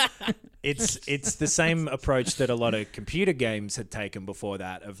 It's the same approach that a lot of computer games had taken before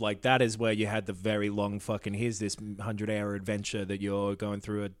that. Of like, that is where you had the very long fucking, here's this 100-hour adventure that you're going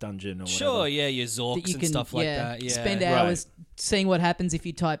through a dungeon or whatever. sure, yeah, your That Zorks you and can stuff like that. Yeah. spend hours seeing what happens if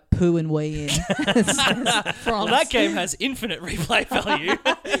you type poo and wee in. Well, that game has infinite replay value.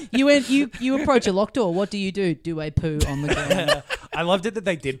 You approach a locked door. What do? Do a poo on the ground. I loved it that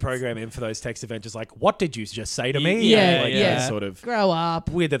they did program in for those text adventures like, what did you just say to me? Yeah, like, yeah. that sort of Grow up.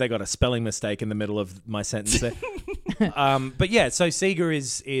 weird that they got a spelling mistake in the middle of my sentence there. But yeah, so Sega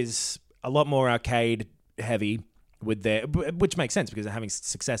is a lot more arcade heavy with their, which makes sense because they're having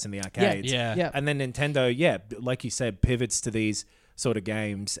success in the arcades. Yeah. Yeah. And then Nintendo, yeah, like you said, pivots to these sort of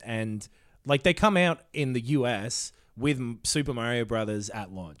games, and like they come out in the US with Super Mario Brothers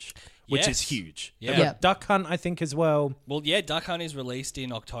at launch, which is Yes. huge. Yeah. They've got Yeah. Duck Hunt, I think, as well. Well, yeah, Duck Hunt is released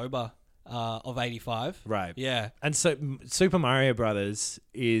in October of '85. Right. Yeah. And so Super Mario Brothers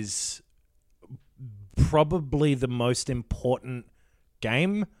is probably the most important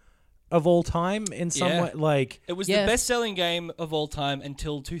game of all time in some Yeah. way. Like, It was Yeah. the best-selling game of all time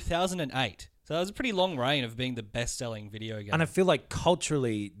until 2008. So that was a pretty long reign of being the best-selling video game. and I feel like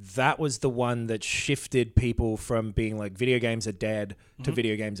culturally, that was the one that shifted people from being like video games are dead to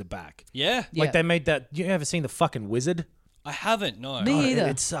video games are back. yeah. Yeah. Like they made that. You ever seen the fucking Wizard? I haven't, no. Me Oh, either.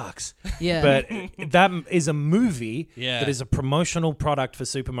 It sucks. Yeah. But that is a movie Yeah. that is a promotional product for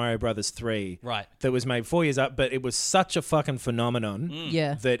Super Mario Brothers 3. Right. That was made 4 years up, but it was such a fucking phenomenon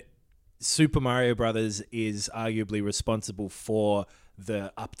Yeah. that Super Mario Brothers is arguably responsible for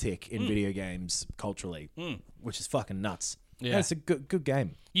the uptick in video games culturally, which is fucking nuts. Yeah. Yeah, it's a good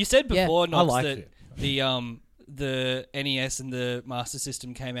game. You said before, I Knox, liked that it. the NES and the Master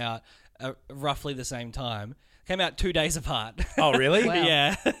System came out roughly the same time. Came out 2 days apart. Oh, really? Wow.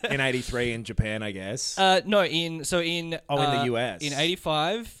 Yeah. In 83 in Japan, I guess. No, in the US. In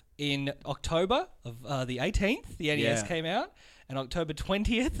 85, in October of the 18th, the NES came out, and October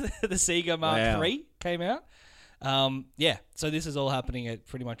 20th, the Sega Mark III came out. So this is all happening at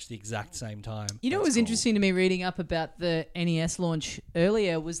pretty much the exact same time. You know what was interesting to me reading up about the NES launch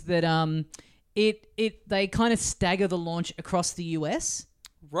earlier was that they kind of stagger the launch across the US.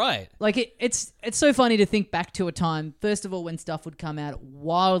 Right. Like it's so funny to think back to a time, first of all, when stuff would come out at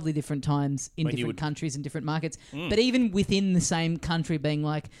wildly different times in different countries and different markets, but even within the same country being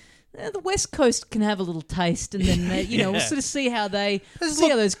like, the West Coast can have a little taste, and then we'll sort of see how how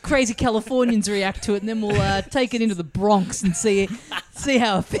those crazy Californians react to it, and then we'll take it into the Bronx and see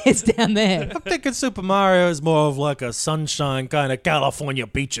how it fares down there. I'm thinking Super Mario is more of like a sunshine kind of California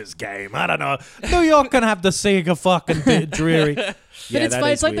beaches game. I don't know. New York can have the Sega fucking bit dreary. But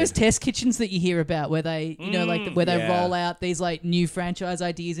it's like those test kitchens that you hear about where they, where they roll out these like new franchise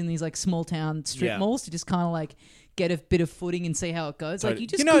ideas in these like small town strip malls to just kind of like get a bit of footing and see how it goes. Like you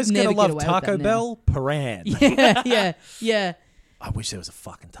just who's never gonna love get away Taco with that Bell? Paran. Yeah. I wish there was a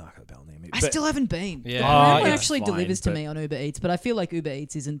fucking Taco Bell near me. I still haven't been. Yeah. Paran it's actually fine, delivers to me on Uber Eats, but I feel like Uber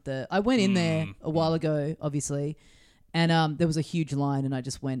Eats isn't the. I went in there a while ago, obviously, and there was a huge line, and I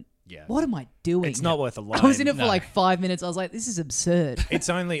just went, what am I doing? It's not worth a line. I was in it for like 5 minutes. I was like, this is absurd. It's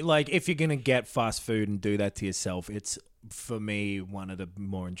only like if you're gonna get fast food and do that to yourself, it's for me one of the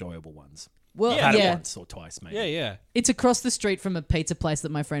more enjoyable ones. Well, I've had it once or twice, maybe. Yeah. It's across the street from a pizza place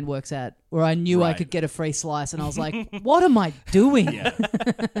that my friend works at, where I knew I could get a free slice, and I was like, "What am I doing?"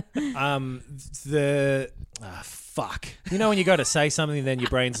 Fuck. You know when you go to say something, then your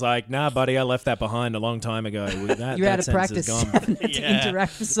brain's like, "Nah, buddy, I left that behind a long time ago." You're out of practice. Gone. To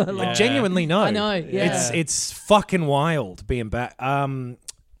interact for so long. I genuinely know. I know. Yeah. It's fucking wild being back.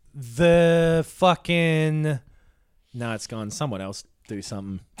 The fucking it's gone. Someone else do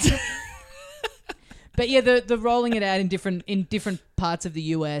something. But yeah, the rolling it out in different parts of the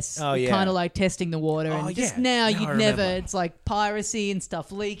US, kind of like testing the water, and just now you'd never. It's like piracy and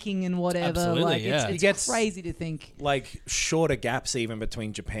stuff leaking and whatever. Absolutely, like it's crazy to think. Like shorter gaps even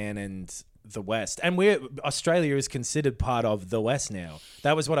between Japan and the West, and Australia is considered part of the West now.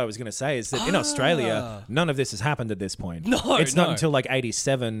 That was what I was going to say. Is that in Australia, none of this has happened at this point. It's not until like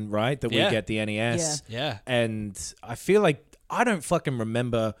 '87, right, that we get the NES. Yeah. And I feel like I don't fucking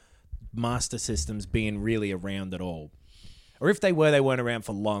remember Master Systems being really around at all. Or if they were, they weren't around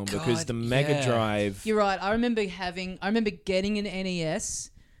for long because the Mega Drive... You're right. I remember getting an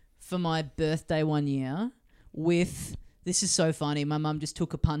NES for my birthday one year with... This is so funny. My mum just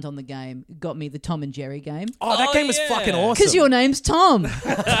took a punt on the game, got me the Tom and Jerry game. Oh, that game was fucking awesome. Because your name's Tom.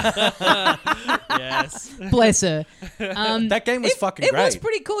 Yes. Bless her. That game was fucking great. It was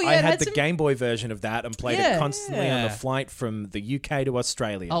pretty cool. Yeah, I had the Game Boy version of that and played it constantly on the flight from the UK to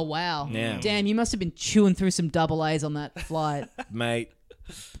Australia. Oh, wow. Yeah. Damn, you must have been chewing through some double A's on that flight. Mate.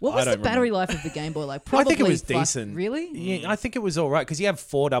 What was the battery life of the Game Boy like? Probably I think it was decent. Really? Yeah, I think it was all right because you have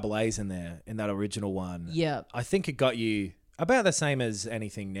 4 AA's in there in that original one. Yeah. I think it got you about the same as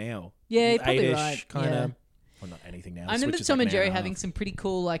anything now. Yeah, probably 8-ish, right. kind of. Yeah. Well, not anything now. I remember Switch is Tom like and Jerry an hour having and a some pretty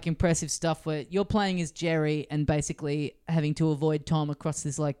cool, like, impressive stuff where you're playing as Jerry and basically having to avoid Tom across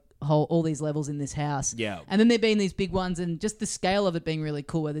this, like, all these levels in this house. Yeah. And then there being these big ones and just the scale of it being really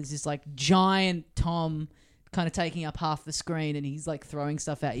cool where there's this, like, giant Tom kind of taking up half the screen and he's, like, throwing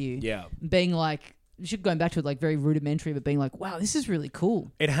stuff at you. Yeah. Being, like... going back to it, like, very rudimentary, but being like, wow, this is really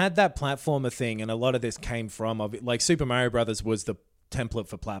cool. It had that platformer thing, and a lot of this came from, like, Super Mario Brothers was the template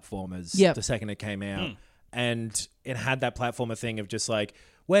for platformers the second it came out. And it had that platformer thing of just like,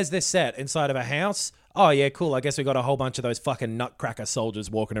 where's this set? Inside of a house? Oh, yeah, cool. I guess we got a whole bunch of those fucking nutcracker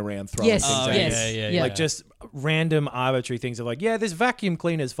soldiers walking around throwing things at you. Like, just random arbitrary things of like, yeah, this vacuum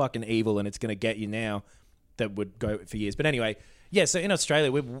cleaner's fucking evil and it's going to get you now. That would go for years. But anyway, yeah, so in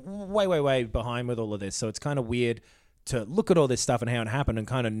Australia, we're way behind with all of this. So it's kind of weird to look at all this stuff and how it happened and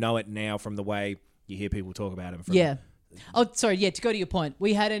kind of know it now from the way you hear people talk about it. Yeah. Oh, sorry. Yeah, to go to your point,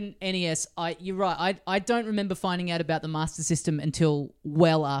 we had an NES. You're right. I don't remember finding out about the Master System until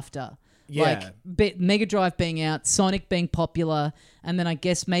well after. Yeah. Like Mega Drive being out, Sonic being popular, and then I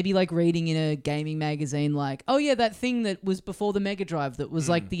guess maybe like reading in a gaming magazine like, oh yeah, that thing that was before the Mega Drive that was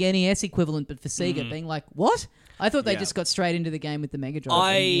like the NES equivalent but for Sega, being like, what? I thought they just got straight into the game with the Mega Drive.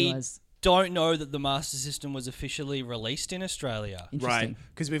 I don't know that the Master System was officially released in Australia. Right,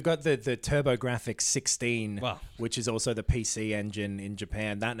 because we've got the TurboGrafx 16, which is also the PC engine in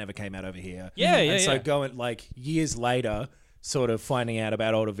Japan. That never came out over here. So going like years later, sort of finding out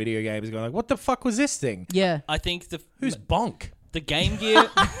about older video games, going like, what the fuck was this thing? Yeah. I think who's Bonk? The Game Gear.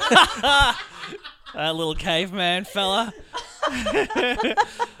 That little caveman fella.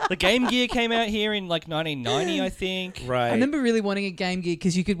 The Game Gear came out here in like 1990, I think. Right. I remember really wanting a Game Gear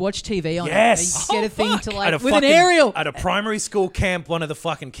because you could watch TV on Yes. it. And you could get a thing to like At a with an fucking- aerial. At a primary school camp, one of the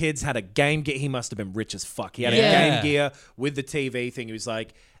fucking kids had a Game Gear. He must have been rich as fuck. He had Yeah. a Game Gear with the TV thing. He was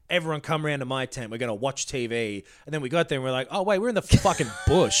like, everyone come around to my tent. We're going to watch TV. And then we got there and we're like, oh, wait, we're in the fucking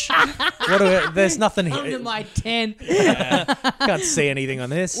bush. There's nothing Under here. my tent. Can't see anything on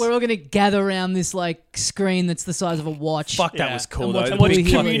this. We're all going to gather around this like screen that's the size of a watch. Fuck, Yeah. that was cool, And though. watch The And watch Blue big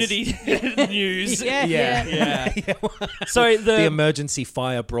Heelers. community news. Yeah, Yeah. yeah. So The emergency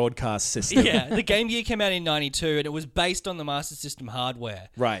fire broadcast system. Yeah, the Game Gear came out in 92 and it was based on the Master System hardware.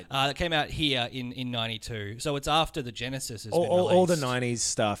 Right. That came out here in 92. So it's after the Genesis has been All the released. 90s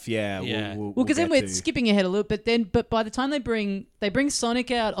stuff, yeah. Yeah. Well, because then get we're to. skipping ahead a little bit. But by the time they bring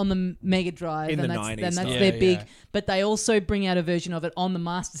Sonic out on the Mega Drive, In and the that's 90s then that's stuff. their Yeah, big. yeah. But they also bring out a version of it on the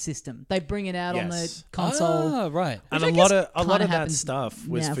Master System. They bring it out on the Yes. console. Oh, right. And Which a I lot guess of kinda that happens stuff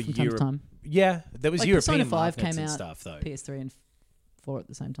was now for from time to Europe. time. Yeah, there was Like European Persona 5 markets came and out stuff though. PS3 and 4 at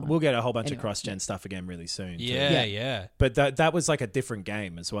the same time. We'll get a whole bunch Anyway. of cross-gen stuff again really soon. too. Yeah, Yeah. yeah. But that was like a different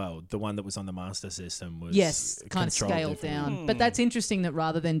game as well. The one that was on the Master System was Yes, kind of controlled scaled differently. down. But that's interesting that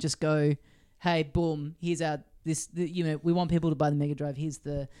rather than just go, hey, boom, here's our we want people to buy the Mega Drive. Here's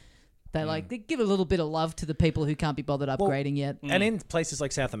the. They give a little bit of love to the people who can't be bothered upgrading yet. And in places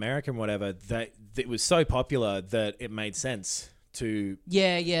like South America and whatever, that it was so popular that it made sense to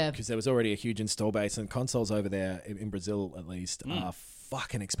Yeah. because there was already a huge install base, and consoles over there in Brazil at least are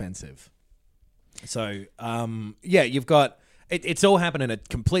fucking expensive. So you've got it's all happening at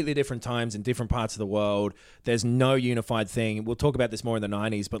completely different times in different parts of the world. There's no unified thing. We'll talk about this more in the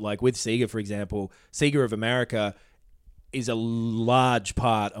 90s, but like with Sega, for example, Sega of America is a large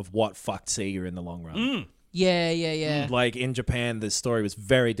part of what fucked Sega in the long run. Yeah. Like in Japan, the story was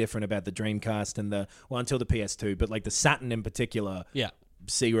very different about the Dreamcast and until the PS2, but like the Saturn in particular, Yeah.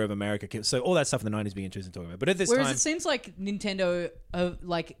 Sega of America. So all that stuff in the 90s be interesting to talk about. But at this Whereas time, it seems like Nintendo,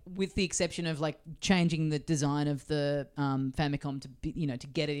 like with the exception of like changing the design of the Famicom to to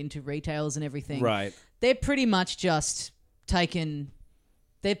get it into retailers and everything, right? They're pretty much just taken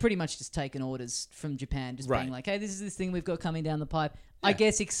orders from Japan, just Right. being like, hey, this is this thing we've got coming down the pipe. I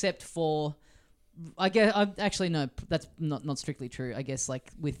guess except for. Actually no, that's not strictly true. I guess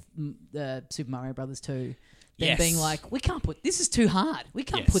like with Super Mario Brothers 2, them Yes. being like, we can't put this is too hard. We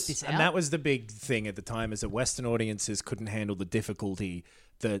can't Yes. put this out. And that was the big thing at the time, is that Western audiences couldn't handle the difficulty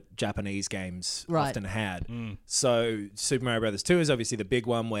that Japanese games Right. often had. So Super Mario Brothers 2 is obviously the big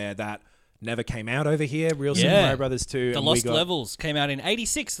one where that never came out over here. Real Super Yeah. Mario Brothers 2. The and Lost we got, Levels came out in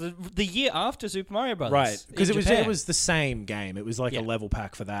 86, the year after Super Mario Brothers. Right. Because in it Japan. was the same game. It was like Yeah. a level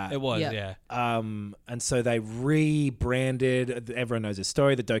pack for that. It was, Yeah. yeah. And so they rebranded, everyone knows the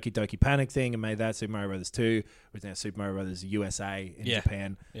story, the Doki Doki Panic thing, and made that Super Mario Brothers 2, which is now Super Mario Brothers USA in Yeah.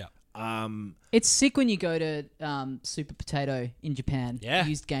 Japan. Yeah. It's sick when you go to Super Potato in Japan, Yeah.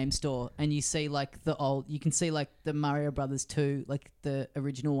 used game store, and you see like you can see like the Mario Brothers 2, like the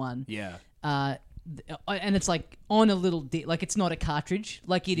original one. Yeah. And it's like on a little like it's not a cartridge,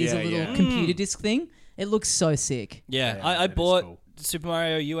 like it is Yeah, a little yeah. computer disc thing. It looks so sick. Yeah, Yeah, I that is bought cool. Super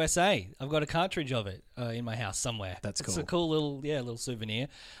Mario USA. I've got a cartridge of it in my house somewhere. That's It's cool. a cool little souvenir.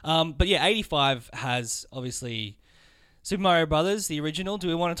 But yeah, 85 has obviously Super Mario Brothers, the original. Do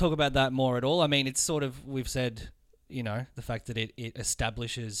we want to talk about that more at all? I mean, it's sort of, we've said, the fact that it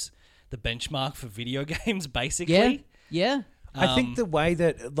establishes the benchmark for video games, basically. Yeah. I think the way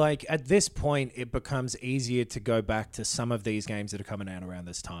that, like, at this point, it becomes easier to go back to some of these games that are coming out around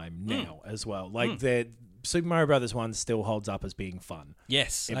this time now as well. Like, the Super Mario Brothers 1 still holds up as being fun.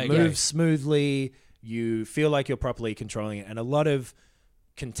 Yes, It I agree. moves smoothly. You feel like you're properly controlling it. And a lot of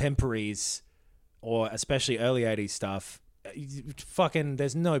contemporaries, or especially early 80s stuff,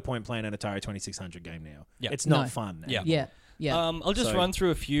 there's no point playing an Atari 2600 game now. Yeah. It's not No. fun now. Yeah. Yeah. I'll just So- run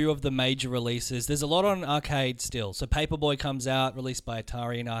through a few of the major releases. There's a lot on arcade still. So Paperboy comes out, released by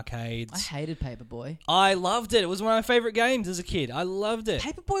Atari in arcades. I hated Paperboy. I loved it. It was one of my favorite games as a kid. I loved it.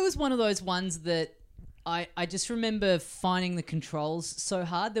 Paperboy was one of those ones that I just remember finding the controls so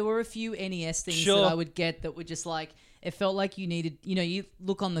hard. There were a few NES things Sure. that I would get that were just like, it felt like you needed, you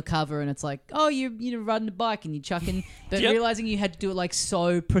look on the cover and it's like, oh, you're riding a bike and you're chucking, but Yep. realizing you had to do it like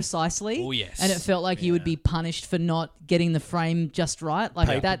so precisely. Oh, yes. And it felt like you would be punished for not getting the frame just right.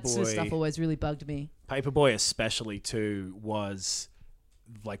 Like that sort of Paperboy. stuff always really bugged me. Paperboy especially too was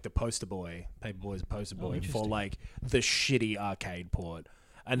like the poster boy. Paperboy is a poster boy for like the shitty arcade port.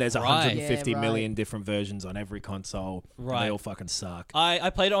 And there's Right. 150 Yeah, right. million different versions on every console. Right. And they all fucking suck. I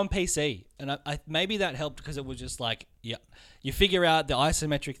played it on PC, and I maybe that helped because it was just like, yeah, you figure out the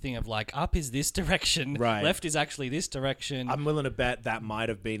isometric thing of like up is this direction, Right. left is actually this direction. I'm willing to bet that might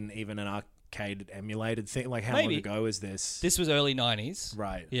have been even an arcade emulated thing. Like, how long Maybe. ago is this? This was early 90s.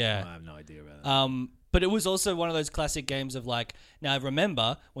 Right. Yeah. I have no idea about that. But it was also one of those classic games of like, now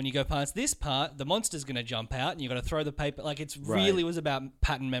remember, when you go past this part, the monster's going to jump out and you've got to throw the paper. Like, it's really was about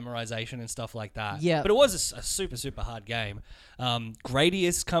pattern memorization and stuff like that. Yeah. But it was a super, super hard game.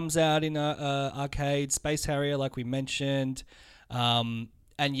 Gradius comes out in arcade, Space Harrier, like we mentioned. And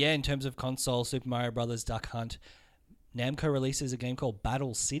yeah, in terms of console, Super Mario Brothers, Duck Hunt, Namco releases a game called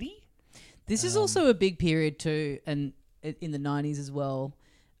Battle City. This is also a big period too, and in the 90s as well,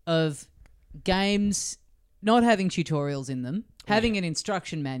 of games not having tutorials in them, having an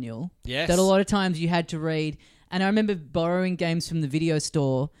instruction manual Yes. that a lot of times you had to read. And I remember borrowing games from the video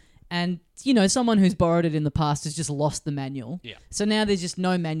store, and you know, someone who's borrowed it in the past has just lost the manual. Yeah. So now there's just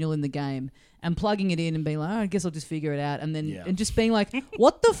no manual in the game, and plugging it in and being like, oh, I guess I'll just figure it out, and then and just being like,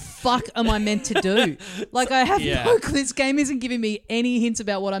 what the fuck am I meant to do? Like, I have no clue. This game isn't giving me any hints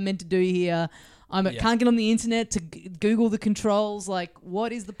about what I'm meant to do here. Can't get on the internet to Google the controls. Like,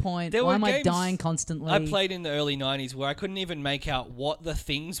 what is the point? There Why were am I games dying constantly? I played in the early 90s where I couldn't even make out what the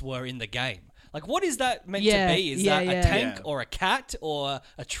things were in the game. Like, what is that meant to be? Is that a tank or a cat or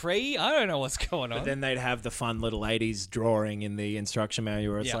a tree? I don't know what's going on. But then they'd have the fun little 80s drawing in the instruction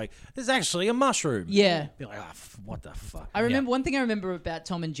manual where it's like, there's actually a mushroom. Yeah. Be like, what the fuck? I remember one thing I remember about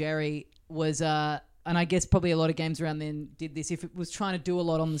Tom and Jerry was, and I guess probably a lot of games around then did this. If it was trying to do a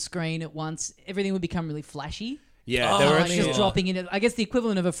lot on the screen at once, everything would become really flashy. Yeah, They were actually just dropping in. I guess the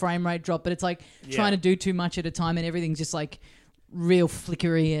equivalent of a frame rate drop, but it's like trying to do too much at a time, and everything's just like real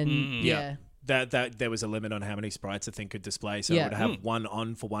flickery and That there was a limit on how many sprites a thing could display, so Yeah. it would have one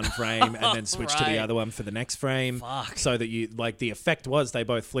on for one frame and then switch to the other one for the next frame. So that you like the effect was they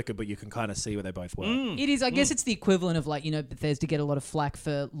both flickered, but you can kind of see where they both were. It is. I guess it's the equivalent of like, you know, Bethesda get a lot of flack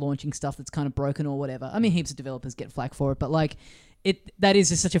for launching stuff that's kind of broken or whatever. I mean, heaps of developers get flack for it, but like that is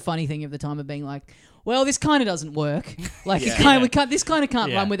just such a funny thing of the time of being like, well, this kind of doesn't work. Like, this kind of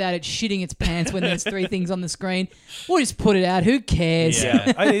can't run without it shitting its pants when there's three things on the screen. We'll just put it out. Who cares?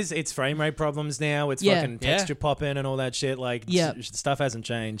 Yeah, it's frame rate problems now. It's fucking texture popping and all that shit. Like, stuff hasn't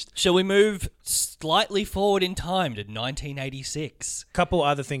changed. Shall we move slightly forward in time to 1986? Couple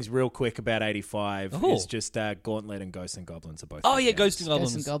other things real quick about 85 is just Gauntlet and Ghosts and Goblins are both. Oh, yeah, games. Ghosts and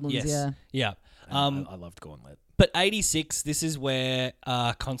Goblins. Ghosts and Goblins, yes. yeah. I loved Gauntlet. But 86, this is where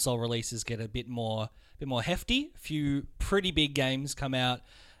console releases get a bit more hefty. A few pretty big games come out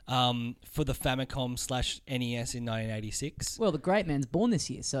for the Famicom/NES in 1986. Well, the great man's born this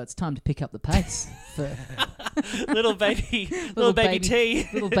year, so it's time to pick up the pace for little baby T. little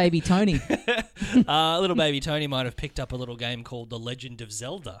baby Tony. Little baby Tony might have picked up a little game called The Legend of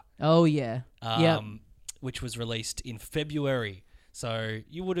Zelda. Oh yeah, which was released in February. So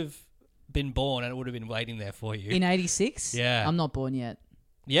you would have been born and it would have been waiting there for you. In 86? Yeah. I'm not born yet.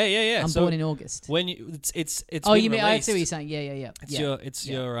 Yeah. I'm born in August. When it's oh, been you mean? I released. see what you're saying. Yeah. It's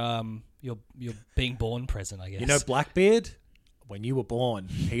your being born present, I guess. You know, Blackbeard, when you were born,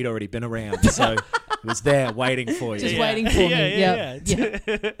 he'd already been around, so he was there waiting for you. Just waiting for me. Yeah.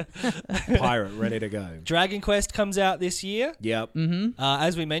 Pirate, ready to go. Dragon Quest comes out this year. Yep.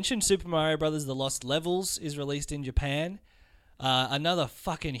 As we mentioned, Super Mario Brothers: The Lost Levels is released in Japan. Another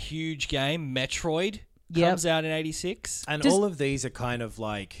fucking huge game, Metroid, comes out in 86. And all of these are kind of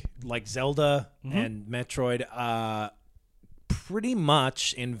like Zelda and Metroid are pretty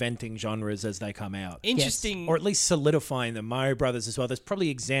much inventing genres as they come out. Interesting. Or at least solidifying them. Mario Brothers as well. There's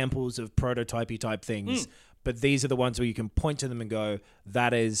probably examples of prototypey type things, but these are the ones where you can point to them and go,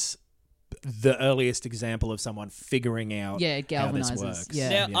 that is the earliest example of someone figuring out how this galvanizes. works.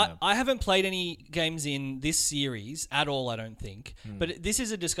 Now, I haven't played any games in this series at all, I don't think. But this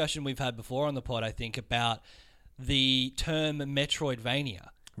is a discussion we've had before on the pod, I think, about the term Metroidvania.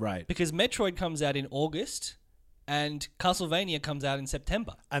 Right. Because Metroid comes out in August and Castlevania comes out in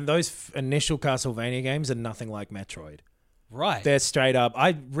September. And those initial Castlevania games are nothing like Metroid. Right. They're straight up.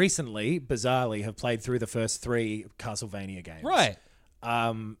 I recently, bizarrely, have played through the first 3 Castlevania games. Right.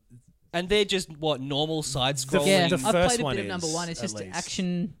 And they're just, normal side-scrolling? Yeah, The I've first played a one bit of is, number one. It's at just least.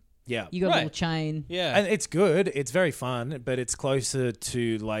 action. Yeah. You got a little chain. Yeah. And it's good. It's very fun, but it's closer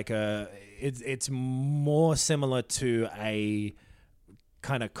to like it's more similar to a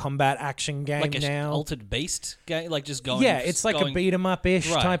kind of combat action game like now. Altered Beast game? Like just going... Yeah, it's like a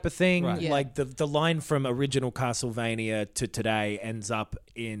beat-em-up-ish type of thing. Right. Yeah. Like the line from original Castlevania to today ends up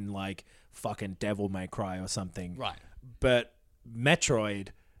in like fucking Devil May Cry or something. Right. But Metroid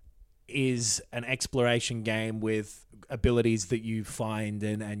is an exploration game with abilities that you find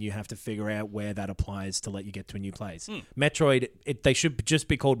and you have to figure out where that applies to let you get to a new place. Metroid, they should just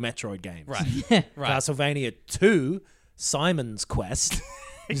be called Metroid games. Right. Right. Castlevania 2, Simon's Quest,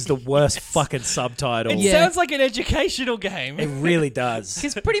 is the worst fucking subtitle. It sounds like an educational game. It really does.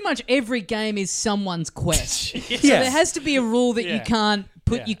 Because pretty much every game is someone's quest. So Yeah. there has to be a rule that Yeah. you can't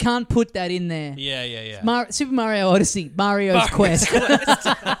put. Yeah. You can't put that in there. Yeah. Super Mario Odyssey, Mario's Quest.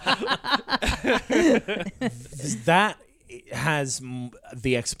 That has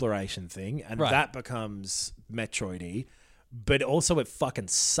the exploration thing, and Right. that becomes Metroid-y, but also it fucking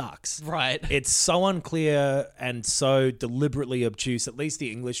sucks. Right. It's so unclear and so deliberately obtuse, at least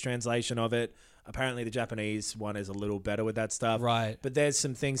the English translation of it. Apparently the Japanese one is a little better with that stuff. Right. But there's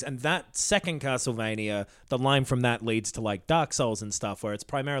some things, and that second Castlevania, the line from that leads to like Dark Souls and stuff, where it's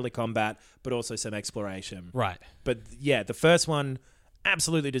primarily combat, but also some exploration. Right. But yeah, the first one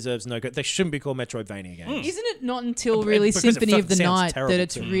absolutely deserves no good. They shouldn't be called Metroidvania games. Isn't it not until really because it Symphony of the sounds Night terrible that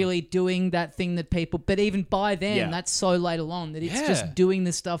it's too. really doing that thing that people... But even by then, Yeah. that's so late along that it's Yeah. just doing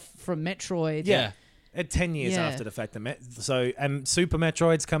the stuff from Metroid. Yeah. At 10 years Yeah. after the fact, Super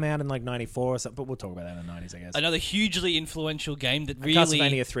Metroid's come out in like 94 or something, but we'll talk about that in the 90s, I guess. Another hugely influential game that really...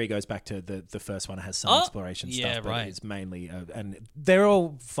 Castlevania 3 goes back to the first one. It has some exploration yeah, stuff, but right. it's mainly... and they're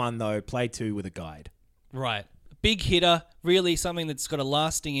all fun, though. Play 2 with a guide. Right. Big hitter, really something that's got a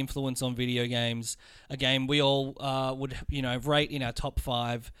lasting influence on video games. A game we all would, rate in our top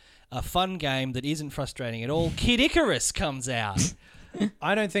 5. A fun game that isn't frustrating at all. Kid Icarus comes out.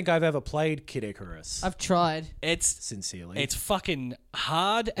 I don't think I've ever played Kid Icarus. I've tried. Sincerely. It's fucking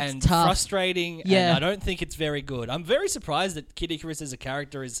hard and tough. frustrating, Yeah. and I don't think it's very good. I'm very surprised that Kid Icarus as a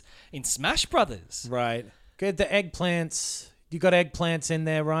character is in Smash Brothers. Right. Good. The eggplants. You got eggplants in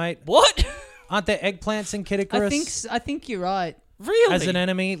there, right? What? Aren't there eggplants in Kid Icarus? I think you're right. Really? As an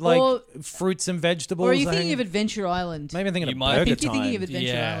enemy, like Or- fruits and vegetables. Or are you I thinking think? of Adventure Island? Maybe I'm thinking You of might- Burger I think you're Time. thinking of Adventure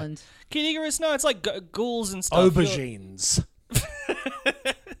Yeah. Island. Kid Icarus? No, it's like ghouls and stuff. Aubergines.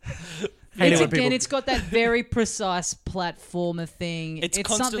 Hate it It's when again, people- it's got that very precise platformer thing. It's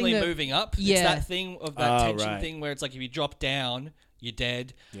something constantly that- moving up. It's Yeah. that thing of that Oh, tension right. thing where it's like if you drop down, you're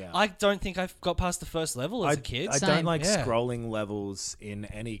dead. Yeah. I don't think I've got past the first level as a kid. I Same. don't like Yeah. scrolling levels in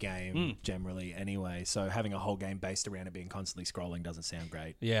any game generally anyway, so having a whole game based around it being constantly scrolling doesn't sound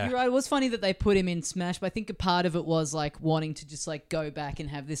great. yeah. You're right. It was funny that they put him in Smash, but I think a part of it was like wanting to just like go back and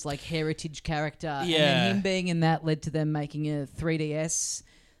have this like heritage character. And Yeah. then him being in that led to them making a 3DS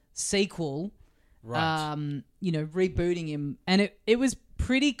sequel. Right. Rebooting him, and it was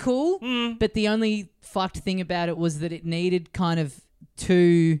pretty cool. But the only fucked thing about it was that it needed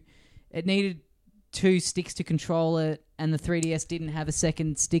two sticks to control it, and the 3DS didn't have a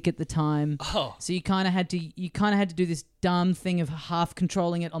second stick at the time. Oh. So you kind of had to do this dumb thing of half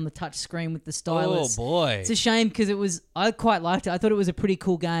controlling it on the touch screen with the stylus. Oh, boy. It's a shame because I quite liked it. I thought it was a pretty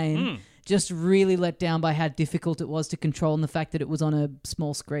cool game. Just really let down by how difficult it was to control and the fact that it was on a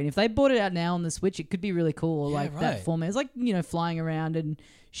small screen. If they brought it out now on the Switch, it could be really cool. Yeah, That right. format. It's like, flying around and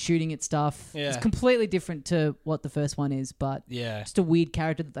shooting at stuff. Yeah. It's completely different to what the first one is, but Yeah. just a weird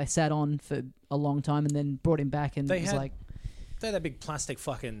character that they sat on for a long time and then brought him back and They it was had- like, They're that big plastic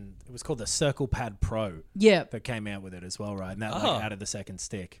fucking... It was called the Circle Pad Pro yeah. that came out with it as well, right? And that Oh. like added the second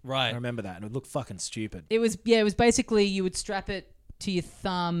stick. Right. I remember that, and it looked fucking stupid. It was basically you would strap it to your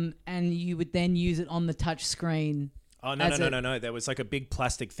thumb and you would then use it on the touch screen. Oh, as no. There was like a big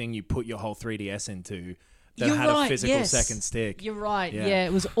plastic thing you put your whole 3DS into that You're had right, a physical yes. second stick. You're right. Yeah. Yeah.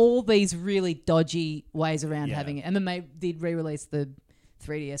 It was all these really dodgy ways around Yeah. having it. And then they did re-release the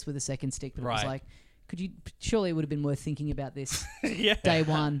 3DS with a second stick, but it was Right. like, surely it would have been worth thinking about this Yeah. day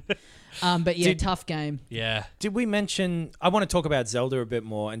one. But yeah, Did- tough game. Yeah. Did we mention... I want to talk about Zelda a bit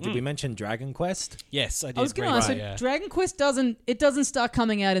more, and did we mention Dragon Quest? Yes, I did. I was going to briefly, ask, so Dragon Quest doesn't start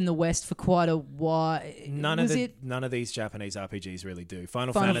coming out in the West for quite a while. None of these Japanese RPGs really do.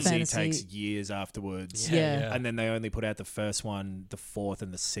 Final Fantasy takes years afterwards. Yeah. And then they only put out the first one, the fourth,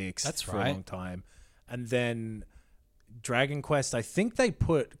 and the sixth That's for right. a long time. And then Dragon Quest, I think they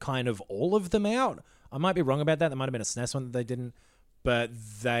put kind of all of them out. I might be wrong about that. There might have been a SNES one that they didn't. But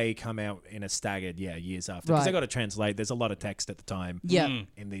they come out in a staggered, years after. Because Right. they got to translate. There's a lot of text at the time Yeah.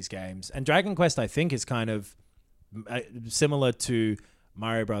 in these games. And Dragon Quest, I think, is kind of similar to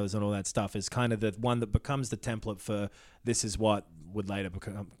Mario Brothers and all that stuff, is kind of the one that becomes the template for this is what would later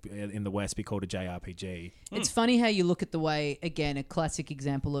become, in the West, be called a JRPG. It's funny how you look at the way, again, a classic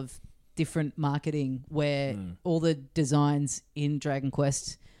example of different marketing where all the designs in Dragon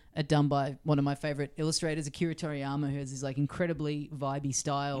Quest are done by one of my favorite illustrators, Akira Toriyama, who has this like incredibly vibey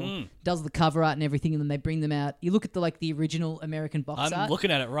style, does the cover art and everything, and then they bring them out. You look at the original American box art. I'm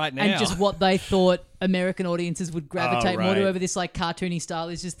looking at it right now. And just what they thought American audiences would gravitate more to right. over this like cartoony style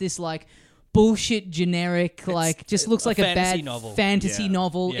is just this like bullshit generic, like just looks like a fantasy bad novel. fantasy Yeah.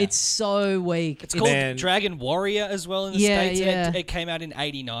 novel. Yeah. It's so weak. It's called then- Dragon Warrior as well in the Yeah, States. yeah. And it came out in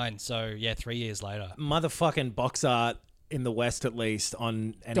 89, so 3 years later. Motherfucking box art in the West, at least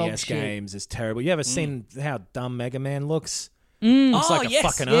on Dog NES shit. games, is terrible. You ever seen how dumb Mega Man looks? Mm. Looks like a yes.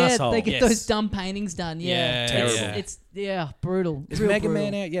 fucking Yeah, asshole. they get Yes. those dumb paintings done. Yeah, Yeah, Terrible. It's brutal. Is Real Mega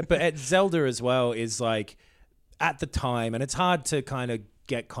brutal. Man out? Yeah, but Zelda as well is like at the time, and it's hard to kind of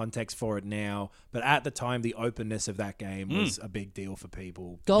get context for it now, but at the time, the openness of that game was a big deal for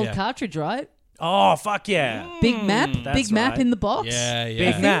people. Gold Yeah. cartridge, right? Oh, fuck yeah. Big map, That's big map right. in the box. Yeah,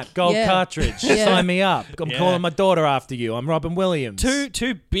 yeah. Big map, gold Yeah. cartridge. Yeah. Sign me up. I'm Yeah. calling my daughter after you. I'm Robin Williams.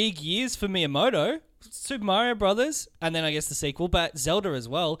 Two big years for Miyamoto. Super Mario Brothers, and then I guess the sequel, but Zelda as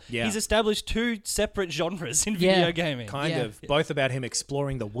well. Yeah. He's established two separate genres in Yeah. video gaming. Kind Yeah. of. Both about him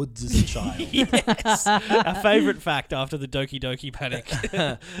exploring the woods as a child. Yes. A favorite fact after the Doki Doki Panic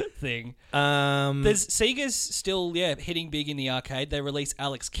thing. There's Sega's still hitting big in the arcade. They released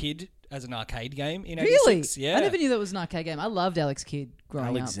Alex Kidd as an arcade game in Really? 86. Yeah. I never knew that was an arcade game. I loved Alex Kidd growing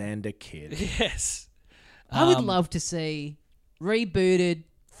up. Alexander Kidd. Yes. I would love to see rebooted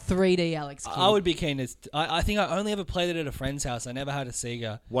 3D Alex Kidd. I would be keen to. I think I only ever played it at a friend's house. I never had a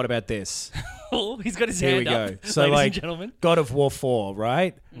Sega. What about this? Oh, he's got his Here hand we go. up. So, ladies like, and gentlemen. God of War 4,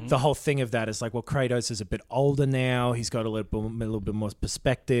 right? The whole thing of that is like, well, Kratos is a bit older now. He's got a little bit more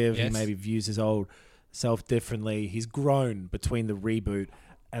perspective. Yes. He maybe views his old self differently. He's grown between the reboot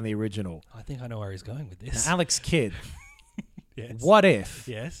and the original. I think I know where he's going with this. Now, Alex Kidd, Yes. what if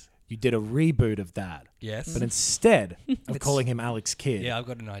Yes. you did a reboot of that, Yes. but instead of calling him Alex Kidd, Yeah, I've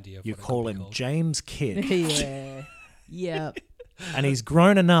got an idea. Of you what it call could be him called. James Kidd, yeah. Yeah. and he's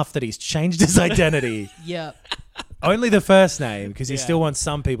grown enough that he's changed his identity. Yeah. Only the first name, because he Yeah. still wants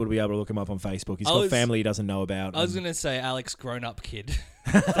some people to be able to look him up on Facebook. He's I got was- family he doesn't know about. I was and- going to say Alex Grown Up Kid.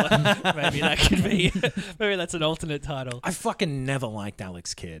 Maybe that could be. Maybe that's an alternate title. I fucking never liked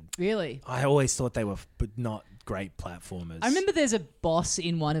Alex Kidd. Really? I always thought they were not great platformers. I remember there's a boss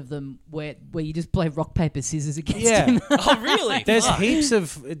in one of them where you just play rock, paper, scissors against Yeah. him. Oh, really? There's Fuck. heaps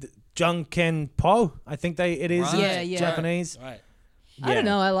of Junken Po. I think it is Right. in Yeah, yeah. Japanese. Right. I don't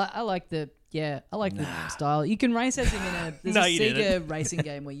Yeah. know. I like the style. You can race as him in there's No, a you Sega didn't. racing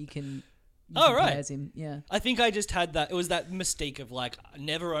game where you can Oh, play right. as him. Yeah. I think I just had that. It was that mystique of like, I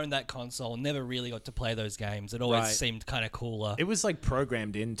never owned that console, never really got to play those games. It always Right. seemed kind of cooler. It was like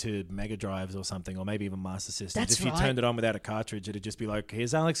programmed into Mega Drives or something, or maybe even Master Systems. That's if you right. turned it on without a cartridge, it'd just be like,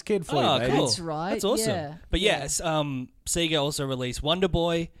 "Here's Alex Kidd for Oh, you, baby." cool. That's right, That's awesome. yeah. But Yeah. yes, Sega also released Wonder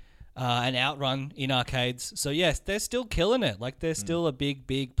Boy and Outrun in arcades. So yes, they're still killing it. Like they're still a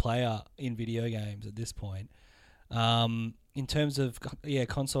big player in video games at this point. In terms of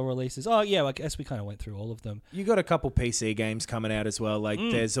console releases, I guess we kind of went through all of them. You got a couple PC games coming out as well. Like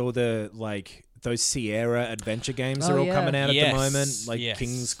there's all the those Sierra adventure games are Oh, all yeah. coming out at Yes, the moment, like yes.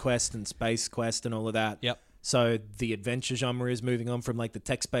 King's Quest and Space Quest and all of that. Yep. So the adventure genre is moving on from like the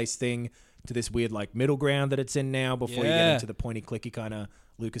text-based thing to this weird like middle ground that it's in now before you get Yeah. into the pointy-clicky kind of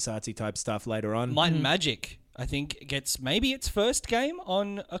LucasArtsy type stuff later on. Might and Magic, I think, gets maybe its first game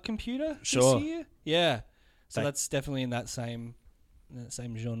on a computer Sure. this year. Yeah. So That- that's definitely in that same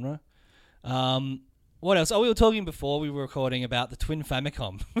genre. What else? Oh, we were talking before we were recording about the Twin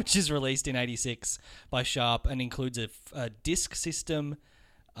Famicom, which is released in '86 by Sharp and includes a disc system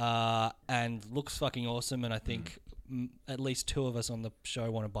and looks fucking awesome. And I think at least two of us on the show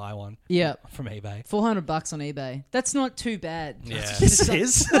want to buy one Yeah. from eBay. $400 on eBay. That's not too bad. Yeah. Yes, it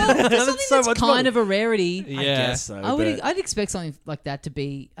is. For something That's so that's much kind fun. of a rarity. I Yeah. guess so. I'd expect something like that to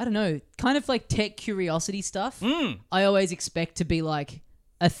be, I don't know, kind of like tech curiosity stuff. I always expect to be like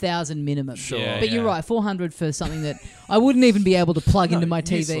 1,000 minimum. Sure. Yeah, But you're yeah. right, 400 for something that I wouldn't even be able to plug into my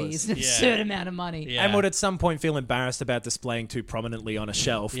TV useless. is an absurd amount of money. Yeah. And would at some point feel embarrassed about displaying too prominently on a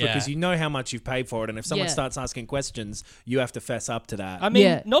shelf Yeah. because you know how much you've paid for it, and if someone Yeah. starts asking questions, you have to fess up to that. I mean,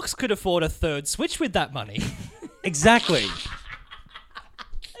 Yeah. Knox could afford a third Switch with that money. Exactly.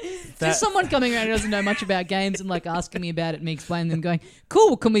 Just someone coming around who doesn't know much about games and like asking me about it and me explaining them going,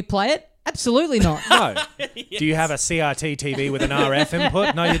 cool, can we play it? Absolutely not. No. Do you have a CRT TV with an RF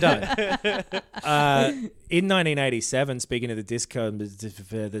input? No, you don't. In 1987, speaking of the Discocom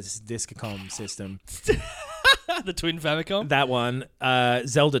system, The Twin Famicom. that one,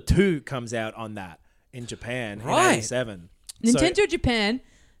 Zelda 2 comes out on that in Japan Right. in 87. Nintendo Japan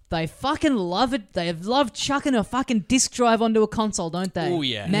They fucking love it. They love chucking a fucking disc drive onto a console, don't they? Oh,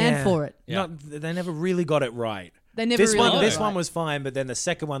 yeah. Man for it. Yeah. They never really got it right. They never This really one, got this it one right. was fine, but then the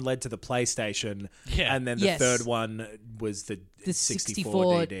second one led to the PlayStation, Yeah. and then the Yes. third one was the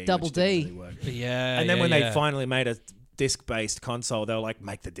 64 DD, double which didn't D. really work. Yeah. And then yeah, when yeah. they finally made a disc-based console, they were like,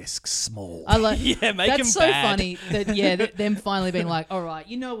 make the disc small. I like. Yeah, make That's him so bad. funny that them finally being like, all right,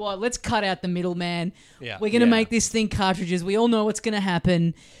 you know what? Let's cut out the middleman. Yeah. We're gonna Yeah. make this thing cartridges. We all know what's gonna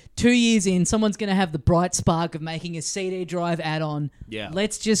happen. 2 years in, someone's gonna have the bright spark of making a CD drive add-on. Yeah.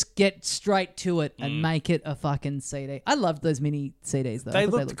 Let's just get straight to it and make it a fucking CD. I loved those mini CDs though. I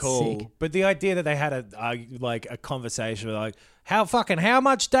They thought looked cool, sick. but the idea that they had a conversation like, how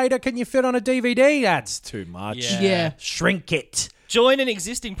much data can you fit on a DVD? That's too much. Yeah. Shrink it. Join an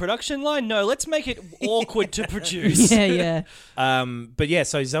existing production line? No, let's make it awkward to produce. Yeah. But yeah,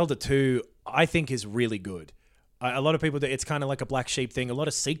 so Zelda 2, I think, is really good. A lot of people, it's kind of like a black sheep thing. A lot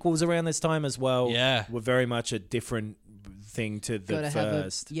of sequels around this time as well. Yeah. Were very much a different thing to the Gotta have a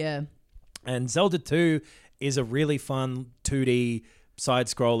first. yeah. And Zelda 2 is a really fun 2D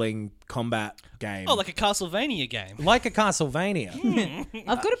side-scrolling combat game. Oh, like a Castlevania game. Like a Castlevania.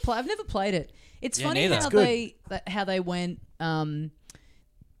 I've got to play. I've never played it. It's Yeah, funny neither. how It's good. how they went.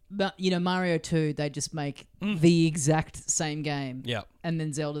 But Mario 2, they just make the exact same game. Yeah. And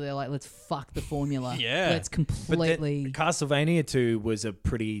then Zelda, they're like, let's fuck the formula. Yeah. Let's But completely. Castlevania 2 was a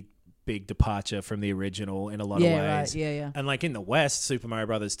pretty big departure from the original in a lot of Yeah, ways. right. Yeah. And like in the West, Super Mario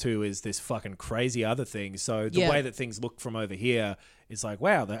Brothers 2 is this fucking crazy other thing. So the Yeah. way that things look from over here is like,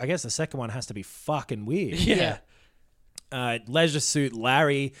 wow, I guess the second one has to be fucking weird. Yeah. Leisure Suit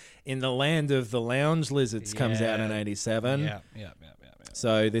Larry in the Land of the Lounge Lizards comes out in Yeah. 87. Yeah.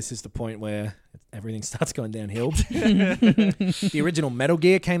 So this is the point where everything starts going downhill. The original Metal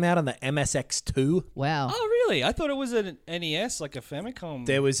Gear came out on the MSX2. Wow. Oh, really? I thought it was an NES, like a Famicom.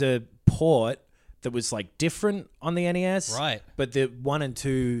 There was a port that was like different on the NES. Right. But the 1 and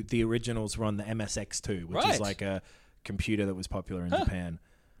 2, the originals were on the MSX2, which Right. is like a computer that was popular in Japan.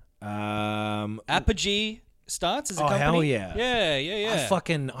 Apogee starts as a Oh, company? hell yeah.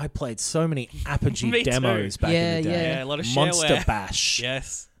 Yeah. I played so many Apogee Me too. demos back Yeah, in the day. yeah, a lot of Monster shareware. Bash.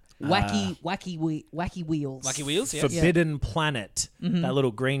 Yes. Wacky wheels. Wacky Wheels, yes. Forbidden Planet. That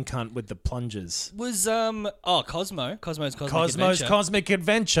little green cunt with the plungers. Was, Cosmo's Cosmic Cosmos Adventure. Cosmic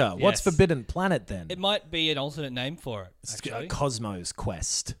Adventure. What's Yes. Forbidden Planet then? It might be an alternate name for it, actually. Cosmos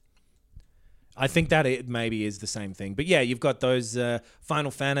Quest. I think that it maybe is the same thing. But yeah, you've got those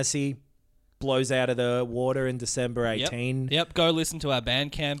Final Fantasy blows out of the water in December 18. Yep, go listen to our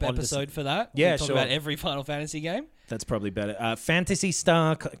Bandcamp On episode for that. Yeah, we talk sure. about every Final Fantasy game. That's probably better. Phantasy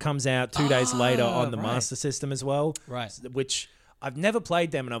Star comes out 2 days later on the right. Master System as well. Right. Which I've never played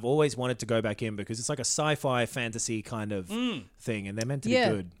them, and I've always wanted to go back in because it's like a sci-fi fantasy kind of thing, and they're meant to be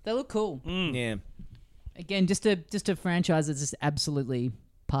good. They look cool. Yeah, Again, just a franchise that's just absolutely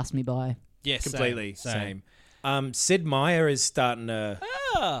passed me by. Yes, completely same. Sid Meier is starting to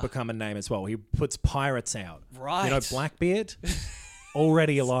Ah. become a name as well. He puts pirates out. Right. You know, Blackbeard,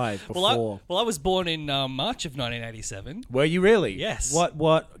 already alive before. Well, I was born in March of 1987. Were you really? Yes.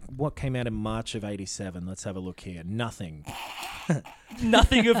 What came out in March of 87? Let's have a look here. Nothing.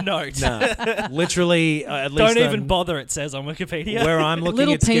 Nothing of note. No. Literally, at least Don't even bother, it says on Wikipedia. where I'm looking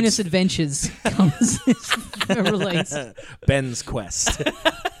Little it Penis skips Adventures comes release. Ben's Quest.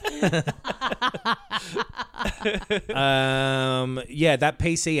 Yeah, that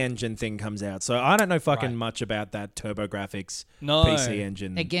PC Engine thing comes out. So I don't know fucking Right. much about that TurboGrafx No. PC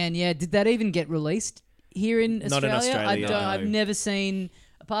Engine. Again, yeah. Did that even get released here in Not in Australia? Australia, no. I've never seen,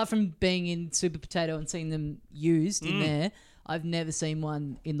 apart from being in Super Potato and seeing them used in there, I've never seen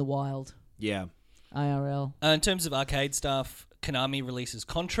one in the wild. Yeah. IRL. In terms of arcade stuff, Konami releases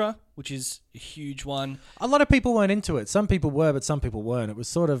Contra, which is a huge one. A lot of people weren't into it. Some people were, but some people weren't. It was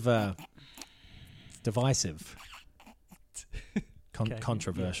sort of divisive.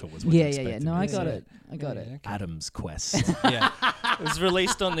 Controversial was what you Yeah. expected No, me I to got say. it. I got it. Adam's Quest. Yeah. It was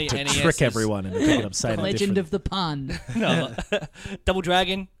released on the to NES. trick everyone into thinking I'm saying it Legend different. of the Pun. No. Double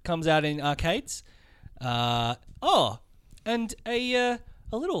Dragon comes out in arcades. And a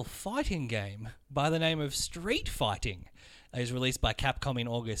little fighting game by the name of Street Fighting is released by Capcom in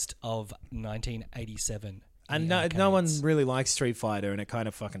August of 1987. And no one really likes Street Fighter, and it kind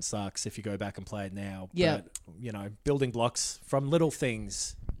of fucking sucks if you go back and play it now. Yeah. But, you know, building blocks from little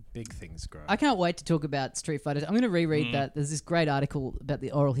things, big things grow. I can't wait to talk about Street Fighter. I'm going to reread that. There's this great article about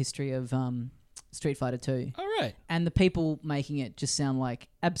the oral history of Street Fighter 2. All right. And the people making it just sound like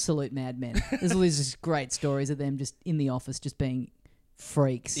absolute madmen. There's all these just great stories of them just in the office just being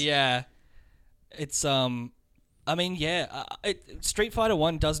freaks. Yeah. It's I mean, yeah, Street Fighter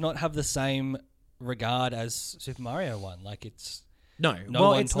 1 does not have the same regard as Super Mario 1. Like, it's... No, No well,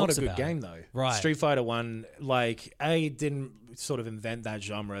 one it's not a talks good about game it. though. Right. Street Fighter 1, like, didn't sort of invent that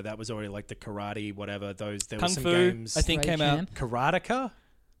genre. That was already like the karate, whatever. There Kung were some Fu, games. I think, Great came out. champ. Karateka?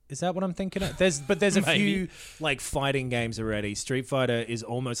 Is that what I'm thinking of? There's a Maybe. few like fighting games already. Street Fighter is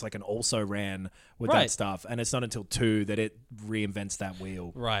almost like an also ran with Right. that stuff, and it's not until 2 that it reinvents that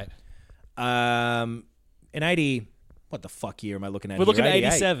wheel. Right. In 80, what the fuck year am I looking at? We're here? looking at 88.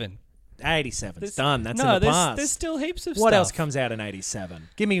 87. 87. It's done. That's no, in the past. there's still heaps of What stuff. else comes out in 87?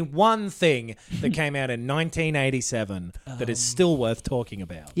 Give me one thing that came out in 1987 that is still worth talking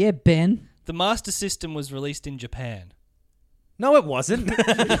about. Yeah, Ben. The Master System was released in Japan. No, it wasn't.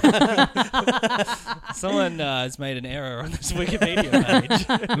 Someone has made an error on this Wikipedia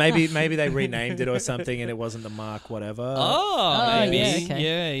page. maybe they renamed it or something and it wasn't the Mark whatever. Oh, maybe. yeah, okay. Who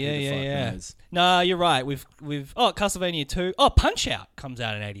the fuck Yeah. knows? Nah, you're right. We've Castlevania 2. Oh, Punch Out comes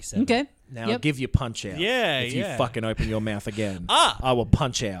out in 87. Okay. Now Yep. I'll give you Punch Out. Yeah, If you yeah. fucking open your mouth again, Ah. I will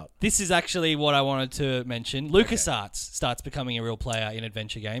punch out. This is actually what I wanted to mention. LucasArts starts becoming a real player in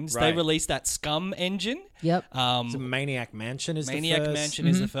adventure games. They Right. released that Scum engine. Yep. So Maniac Mansion is Maniac the first. Mansion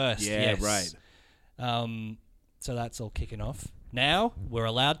is the first. Yeah, yes. right. So that's all kicking off. Now we're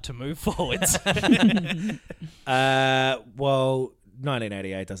allowed to move forwards. Well,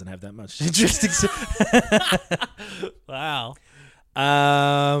 1988 doesn't have that much interesting. Wow.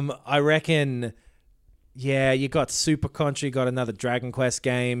 I reckon. Yeah, you got Super Contra, you got another Dragon Quest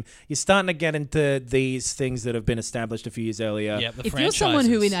game. You're starting to get into these things that have been established a few years earlier. Yeah, the If you're someone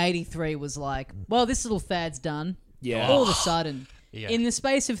who in franchises. '83 was like, well, this little fad's done, Yeah. all of a sudden, Yeah. in the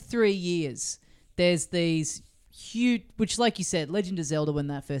space of 3 years, there's these huge, which, like you said, Legend of Zelda when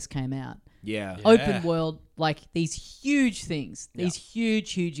that first came out, Yeah. open world, like these huge things, these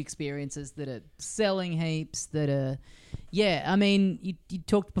huge experiences that are selling heaps. That are, yeah. I mean, you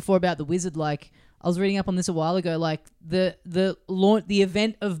talked before about the Wizard, like. I was reading up on this a while ago, like the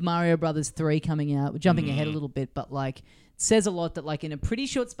event of Mario Brothers 3 coming out. We're jumping ahead a little bit, but like it says a lot that like in a pretty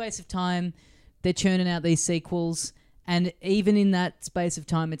short space of time, they're churning out these sequels, and even in that space of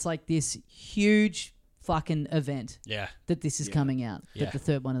time, it's like this huge fucking event Yeah. that this is coming out. Yeah. That the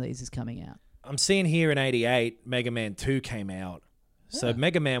third one of these is coming out. I'm seeing here in 88, Mega Man 2 came out. So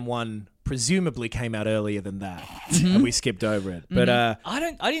Mega Man 1 presumably came out earlier than that, and we skipped over it. But I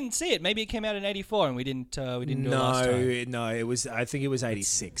didn't see it. Maybe it came out in 84 and we didn't do it last time. no, it was. I think it was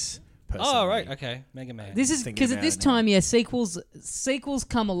 86. Personally. Oh, right. Okay. Mega Man. This is Thinking because at about this it now. time, sequels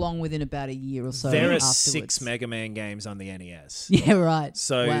come along within about a year or so. There are afterwards. 6 Mega Man games on the NES. Yeah, right.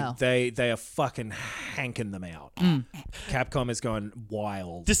 So wow. they are fucking hanking them out. Capcom is going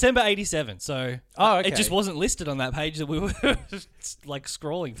wild. December 87. So Oh, okay. it just wasn't listed on that page that we were like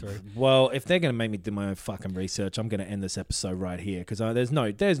scrolling through. Well, if they're going to make me do my own fucking research, I'm going to end this episode right here because there's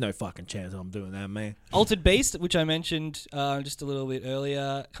no fucking chance I'm doing that, man. Altered Beast, which I mentioned just a little bit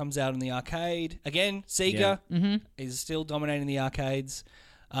earlier, comes out in the arcade. Again, Sega is still dominating the arcades.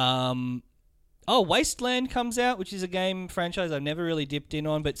 Wasteland comes out, which is a game franchise I've never really dipped in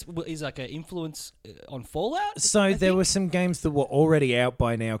on, but is like an influence on Fallout. So there were some games that were already out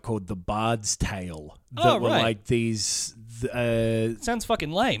by now called The Bard's Tale that Oh, were right. like these. Sounds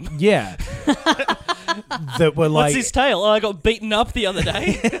fucking lame. Yeah. That were like What's his tale? Oh, I got beaten up the other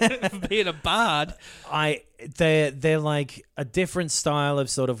day for being a bard. they're like a different style of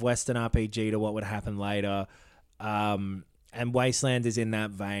sort of Western RPG to what would happen later. And Wasteland is in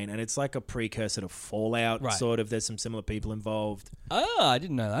that vein, and it's like a precursor to Fallout, Right. sort of. There's some similar people involved. Oh, I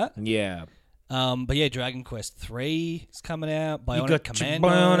didn't know that. Yeah. But yeah, Dragon Quest 3 is coming out. Bionic You got Commando.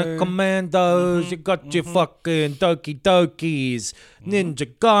 your Bionic Commandos, you got your fucking Doki Dokis, Ninja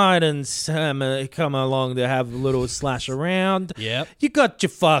Gaidens come along to have a little slash around. Yep. You got your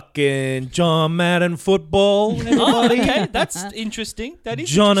fucking John Madden football. Oh, okay. That's interesting. That is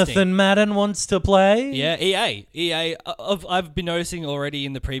Jonathan interesting. Madden wants to play. Yeah, EA. I've been noticing already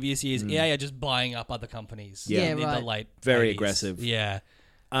in the previous years, EA are just buying up other companies. Yeah. in right. the late Very 80s. aggressive. Yeah.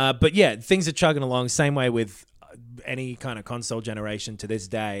 But yeah, things are chugging along. Same way with any kind of console generation to this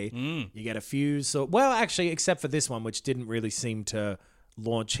day. You get a few. Well, actually, except for this one, which didn't really seem to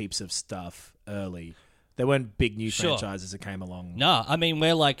launch heaps of stuff early. There weren't big new Sure. franchises that came along. No, I mean,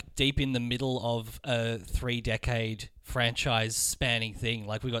 we're like deep in the middle of a 3-decade franchise spanning thing.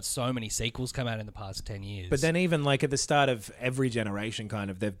 Like, we got so many sequels come out in the past 10 years. But then even like at the start of every generation,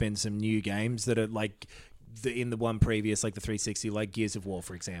 kind of, there've been some new games that are like in the one previous, like the 360, like Gears of War,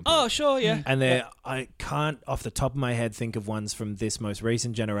 for example. Oh, sure, yeah. And I can't, off the top of my head, think of ones from this most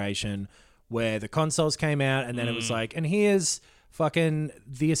recent generation where the consoles came out and then it was like, and here's fucking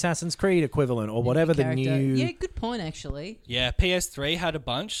the Assassin's Creed equivalent or whatever the Character. new. Yeah, good point, actually. Yeah, PS3 had a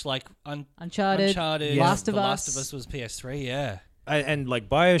bunch, like Uncharted, Last of The Us. Last of Us was PS3, yeah. And like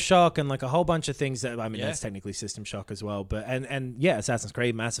BioShock and like a whole bunch of things that, I mean, Yeah. that's technically System Shock as well. But, and yeah, Assassin's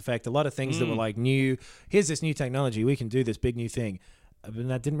Creed, Mass Effect, a lot of things that were like new. Here's this new technology. We can do this big new thing. But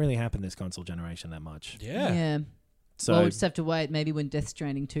that didn't really happen this console generation that much. Yeah. So Well, we'll just have to wait. Maybe when Death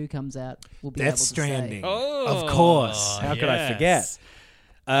Stranding 2 comes out, we'll be able Death to Stranding. say. Of course. How could I forget?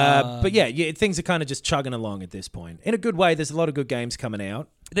 But yeah, things are kind of just chugging along at this point. In a good way, there's a lot of good games coming out.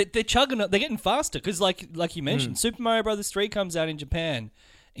 They're chugging. They're getting faster because, like you mentioned, Super Mario Brothers 3 comes out in Japan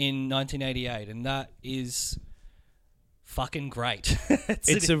in 1988, and that is fucking great.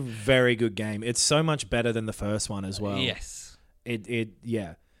 It's a very good game. It's so much better than the first one as well. Yes.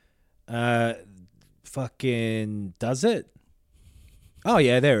 Yeah. Fucking does it? Oh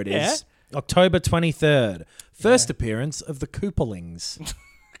yeah, there it is. October 23rd. First appearance of the Koopalings.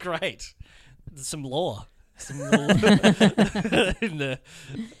 Great. Some lore. In the,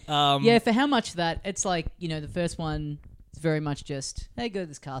 Yeah, for how much that, it's like, the first one is very much just, hey, go to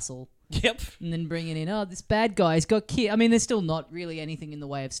this castle. Yep. And then bringing in, this bad guy's got kid. I mean, there's still not really anything in the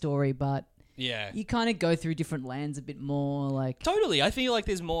way of story, but Yeah. you kind of go through different lands a bit more, like... Totally. I feel like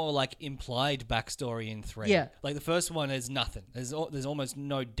there's more like implied backstory in 3. Yeah. Like the first one is nothing. There's almost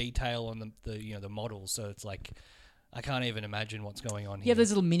no detail on the models, so it's like I can't even imagine what's going on You here. have those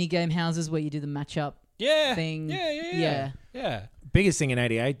little mini game houses where you do the matchup thing. Yeah. Biggest thing in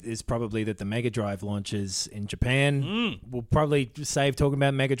 88 is probably that the Mega Drive launches in Japan. We'll probably save talking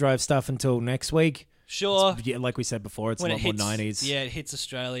about Mega Drive stuff until next week. Sure. Yeah, like we said before, it's When a lot it hits, more 90s. Yeah, it hits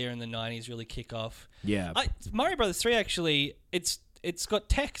Australia in the 90s, really kick off. Yeah. Mario Brothers 3 actually, it's got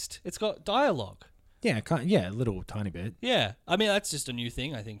text. It's got dialogue. Yeah, a little tiny bit. Yeah. I mean, that's just a new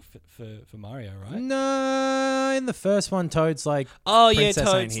thing, I think, for Mario, right? No, in the first one, Toad's like, Oh, yeah, Princess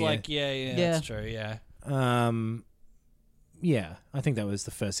ain't Toad's here. like, yeah, that's true, yeah. Yeah, I think that was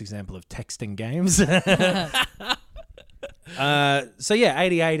the first example of texting games. So yeah,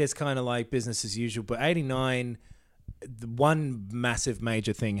 88 is kind of like business as usual, but 89, the one massive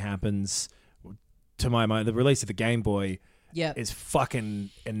major thing happens to my mind. The release of the Game Boy is fucking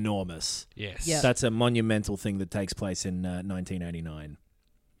enormous. Yes. Yeah. That's a monumental thing that takes place in 1989.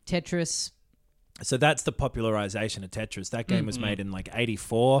 Tetris. So that's the popularization of Tetris. That game was made in like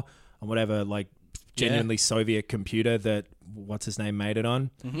 84 on whatever like genuinely Soviet computer that what's his name made it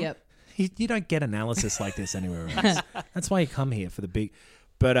on. Yep. You don't get analysis like this anywhere else. That's why you come here for the big.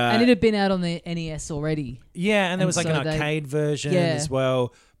 But And it had been out on the NES already. yeah, and there was like so an arcade version Yeah. as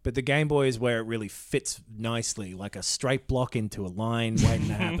well. But the Game Boy is where it really fits nicely, like a straight block into a line waiting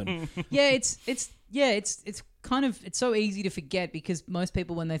to happen. Yeah, it's kind of, it's so easy to forget because most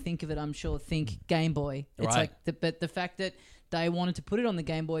people when they think of it, I'm sure, think Game Boy. It's Right. like but the fact that they wanted to put it on the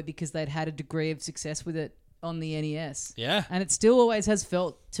Game Boy because they'd had a degree of success with it on the NES. Yeah. And it still always has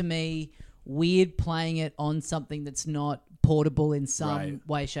felt to me weird playing it on something that's not portable in some Right.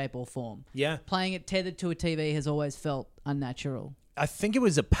 way, shape or form. Yeah. Playing it tethered to a TV has always felt unnatural. I think it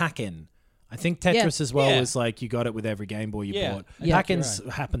was a pack-in. I think Tetris as well Yeah. was like you got it with every Game Boy you Yeah. bought. Yeah. Pack-ins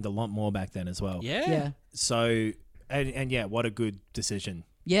happened a lot more back then as well. Yeah. So, and yeah, what a good decision.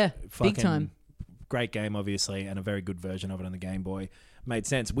 Yeah, Fucking big time. Great game, obviously, and a very good version of it on the Game Boy. Made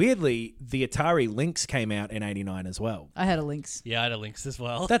sense. Weirdly, the Atari Lynx came out in 89 as well. I had a Lynx. Yeah, I had a Lynx as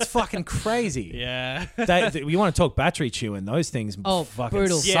well. That's fucking crazy. yeah. You want to talk battery chewing? Those things fucking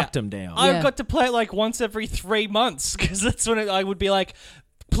brutal. sucked them down. Yeah. I've got to play it like once every 3 months because that's when I would be like,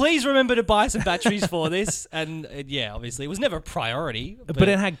 please remember to buy some batteries for this. And yeah, obviously, it was never a priority. But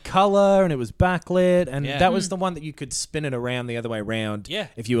it had color and it was backlit, and Yeah. that was the one that you could spin it around the other way around Yeah.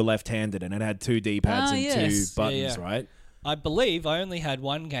 if you were left-handed, and it had 2 D-pads and yes. 2 buttons, Yeah, yeah. right? I believe I only had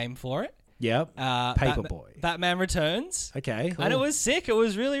one game for it. Yep. Paperboy. Batman Returns. Okay. And it was sick. It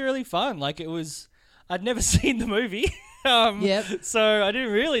was really, really fun. Like, it was... I'd never seen the movie. Yep. So I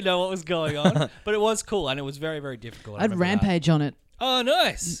didn't really know what was going on. But it was cool, and it was very, very difficult. I had remember that. Rampage on it. Oh,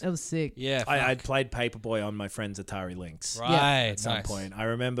 nice. That was sick. Yeah. I'd played Paperboy on my friend's Atari Lynx. Right. At some nice. point. I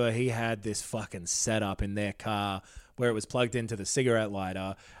remember he had this fucking setup in their car where it was plugged into the cigarette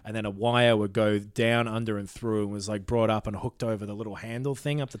lighter, and then a wire would go down, under, and through, and was like brought up and hooked over the little handle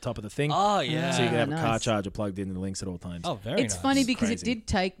thing up the top of the thing. Oh, yeah. So you could have a car nice. charger plugged into the Lynx at all times. Oh, very It's nice. funny because Crazy. it did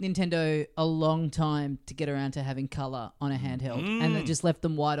take Nintendo a long time to get around to having color on a handheld, and it just left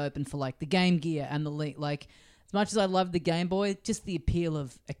them wide open for like the Game Gear and the Link. Like, as much as I loved the Game Boy, just the appeal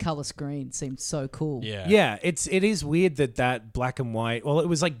of a color screen seemed so cool. Yeah. Yeah, it is weird that black and white. Well, it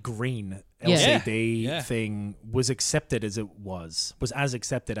was like green Yeah. LCD Yeah. thing was accepted as it was as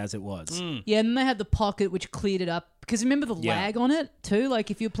accepted as it was. Yeah, and then they had the Pocket, which cleared it up because remember the lag on it too? Like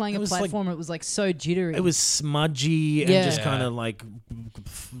if you're playing a platformer, it was like so jittery. It was smudgy and just kind of like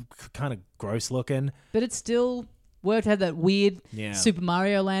kind of gross looking. But it still worked. Had that weird Super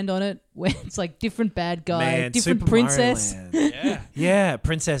Mario Land on it, where it's like different bad guy, different Super princess. Mario Land. Yeah,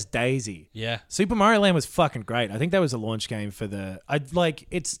 Princess Daisy. Yeah. Super Mario Land was fucking great. I think that was a launch game for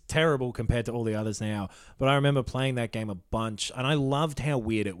it's terrible compared to all the others now, but I remember playing that game a bunch and I loved how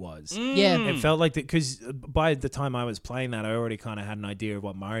weird it was. Yeah. It felt like because by the time I was playing that, I already kind of had an idea of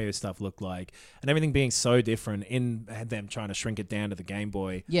what Mario stuff looked like, and everything being so different in them trying to shrink it down to the Game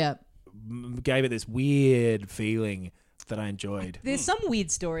Boy. Yeah. Gave it this weird feeling that I enjoyed. There's some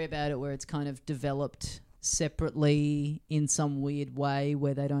weird story about it where it's kind of developed separately in some weird way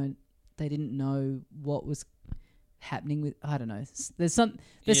where they didn't know what was happening with, I don't know. There's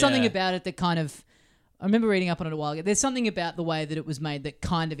something about it that kind of, I remember reading up on it a while ago. There's something about the way that it was made that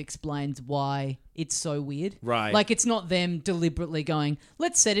kind of explains why it's so weird. Right. Like it's not them deliberately going,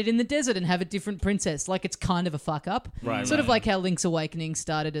 let's set it in the desert and have a different princess. Like it's kind of a fuck up. Right. Sort of like how Link's Awakening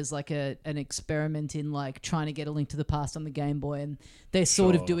started as like an experiment in like trying to get a Link to the Past on the Game Boy, and they're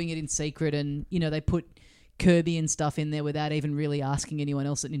sort of doing it in secret, and you know they put Kirby and stuff in there without even really asking anyone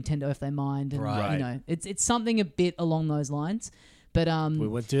else at Nintendo if they mind. And you know, it's something a bit along those lines. But we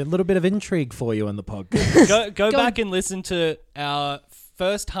went to a little bit of intrigue for you on the podcast. go back and listen to our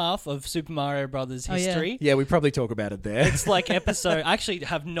first half of Super Mario Brothers history. Yeah, we probably talk about it there. It's like episode. I actually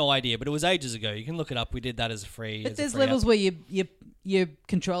have no idea, but it was ages ago. You can look it up. We did that as a free. But there's levels where you're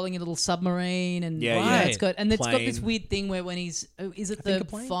controlling a little submarine, and it's got this weird thing where when he's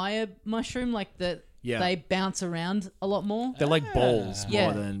the fire mushroom, like they bounce around a lot more. They're like balls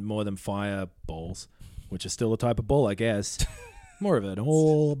more than fire balls, which is still a type of ball, I guess. More of an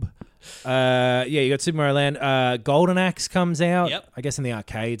orb. You got Super Mario Land. Golden Axe comes out. Yep. I guess in the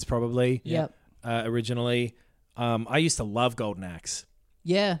arcades probably. Yep. Originally. I used to love Golden Axe.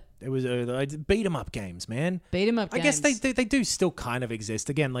 Yeah. It was beat 'em up games, man. Beat 'em up games. I guess they do still kind of exist.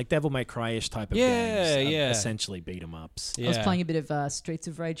 Again, like Devil May Cry-ish type of games. Essentially beat 'em ups. I was playing a bit of Streets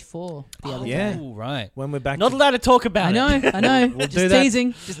of Rage 4 the other day. Oh, right. When we're back Not allowed to talk about it. I know. We'll just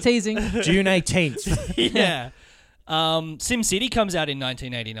teasing. Just teasing. June 18th. Yeah. SimCity comes out in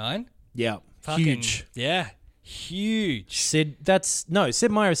 1989. Yeah. Huge. Yeah. Huge. Sid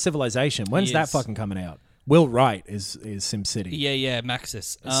Meier's Civilization. When's that fucking coming out? Will Wright is SimCity. Yeah,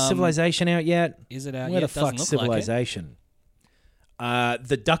 Maxis. Is Civilization out yet? Is it out Where yet? the fuck's Civilization?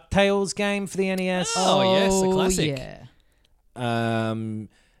 The DuckTales game for the NES. Oh, yes, a classic. Yeah. And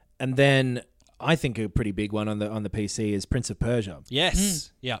then I think a pretty big one on the PC is Prince of Persia.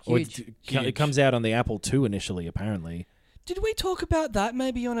 Yes. Yeah. Huge. It comes out on the Apple II initially, apparently. Did we talk about that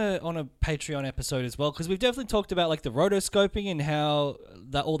maybe on a Patreon episode as well? Because we've definitely talked about like the rotoscoping and how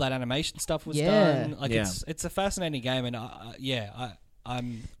all that animation stuff was done. Like it's a fascinating game, and I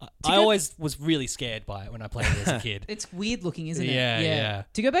always was really scared by it when I played it as a kid. It's weird looking, isn't it? Yeah.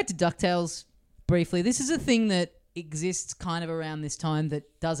 To go back to DuckTales briefly, this is a thing that exists kind of around this time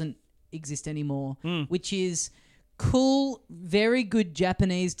that doesn't exist anymore, which is cool, very good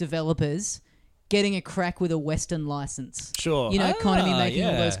Japanese developers getting a crack with a Western license. Sure. You know, Konami making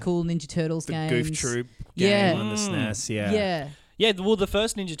all those cool Ninja Turtles games. The Goof Troop game on the SNES, Yeah. Yeah, well, the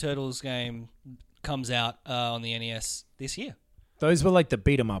first Ninja Turtles game comes out on the NES this year. Those were like the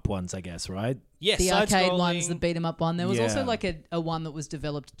beat 'em up ones, I guess, right? Yes, the arcade side-scrolling. ones, the beat 'em up one. There was also like a one that was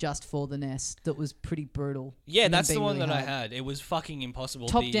developed just for the NES that was pretty brutal. Yeah, and that's the being one really that hard. I had. It was fucking impossible.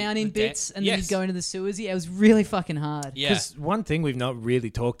 Top down in bits, and then Yes. you go into the sewers. Yeah, it was really fucking hard. Yeah. Because one thing we've not really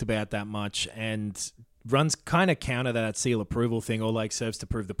talked about that much and runs kind of counter that seal approval thing, or like serves to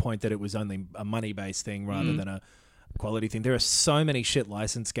prove the point that it was only a money-based thing rather than a quality thing. There are so many shit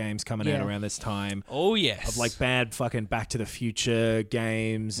license games coming out around this time. Oh, yes. Of like bad fucking Back to the Future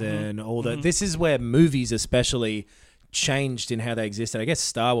games and all that. This is where movies especially changed in how they existed. I guess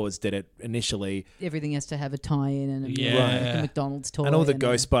Star Wars did it initially. Everything has to have a tie-in and Yeah. like the McDonald's toy. And all the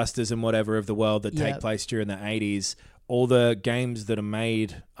Ghostbusters and whatever of the world that take place during the 80s, all the games that are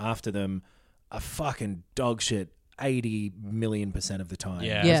made after them are fucking dog shit 80 million% of the time.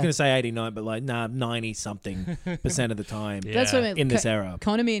 Yeah. I was going to say 89, but like, 90-something % of the time That's what I mean. in this era.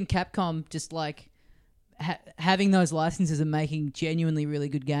 Konami and Capcom just like having those licenses and making genuinely really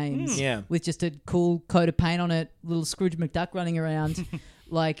good games. Yeah. With just a cool coat of paint on it, little Scrooge McDuck running around.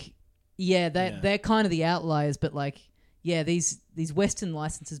 Like, they're kind of the outliers, but like, these Western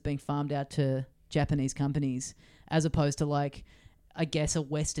licenses being farmed out to Japanese companies as opposed to like I guess, a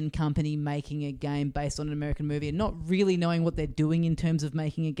Western company making a game based on an American movie and not really knowing what they're doing in terms of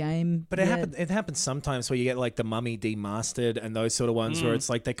making a game. But it happens sometimes where you get like The Mummy demastered and those sort of ones where it's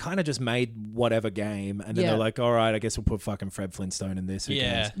like they kind of just made whatever game and then they're like, all right, I guess we'll put fucking Fred Flintstone in this. Who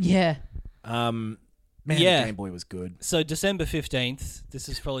cares? Yeah. Man, the Game Boy was good. So December 15th, this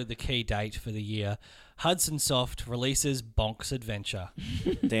is probably the key date for the year. Hudson Soft releases Bonk's Adventure.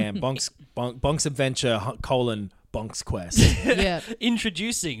 Damn, Bonk's Adventure, Bonk's Quest. Yeah.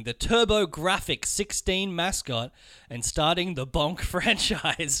 Introducing the TurboGrafx 16 mascot and starting the Bonk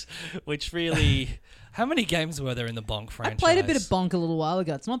franchise, which really... How many games were there in the Bonk franchise? I played a bit of Bonk a little while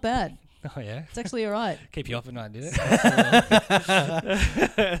ago. It's not bad. Oh, yeah? It's actually all right. Keep you up at night, did it?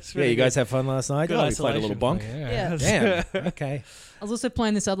 You guys have fun last night? Good we played a little Bonk. Yeah. Damn, okay. I was also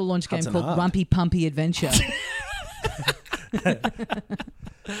playing this other launch game Hudson called Hard. Rumpy Pumpy Adventure.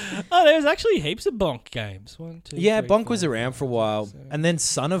 Oh, there's actually heaps of Bonk games. 1, 2, Yeah, 3, Bonk 4, was around for a while. 7. And then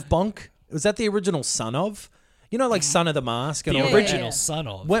Son of Bonk? Was that the original Son of? You know, like Son of the Mask and The all original Yeah. son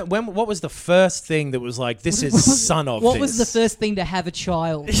of. What was the first thing that was like, this is Son of What this? was the first thing to have a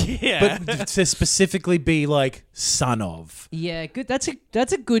child? Yeah. But to specifically be like Son of. Yeah, good. That's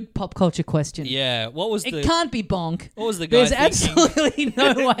a good pop culture question. Yeah. What was It the... can't be Bonk. What was the guy There's thinking? absolutely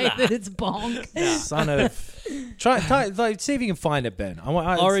no way that it's Bonk. Son of. Try like, see if you can find it, Ben.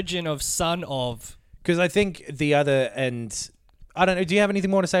 Origin of son of... Because I think the other end. I don't know. Do you have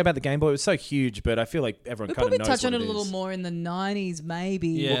anything more to say about the Game Boy? It was so huge, but I feel like everyone We'll kind of probably knows touch on what it a little is. more in the 90s, maybe.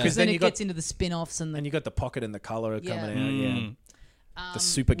 Yeah. Well, 'cause Because then then it you got- gets into the spin-offs and the... And you got the Pocket and the Color Yeah. coming out. Mm. Yeah. The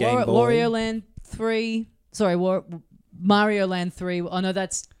Super Game Boy. Wario Land 3. Sorry, Mario Land 3. Oh, no,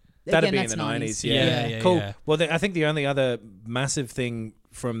 that's... That'd again, be in that's the 90s. Yeah. Yeah. Cool. yeah. Well, I think the only other massive thing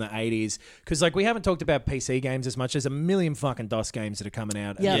from the 80s, because like we haven't talked about PC games as much as a million fucking DOS games that are coming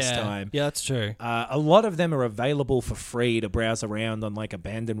out Yeah. at this Yeah. time. Yeah, that's true. A lot of them are available for free to browse around on like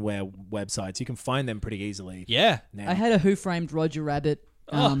abandonware websites. You can find them pretty easily. Yeah. Now. I had a Who Framed Roger Rabbit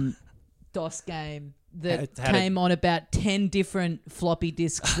DOS game that Had came on about 10 different floppy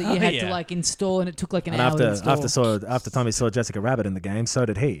disks that you had to yeah. like install, and it took like an and hour to install. after Tommy saw Jessica Rabbit in the game, so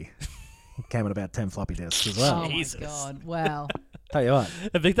did he. Came on about 10 floppy disks as well. Oh Jesus. my god! Wow. Tell you what,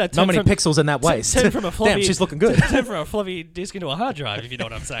 I think that not many from, pixels in that waist. Turn from a floppy, Damn, she's looking good. Turn from a floppy disk into a hard drive, if you know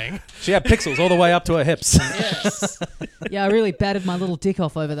what I'm saying. She had pixels all the way up to her hips. Yeah, I really batted my little dick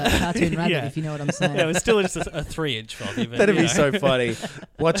off over that cartoon rabbit, Yeah. if you know what I'm saying. Yeah, it was still just a 3-inch floppy. But, That'd you be know. so funny.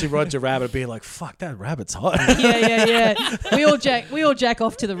 Watching Roger Rabbit being like, fuck, that rabbit's hot. Yeah. We all jack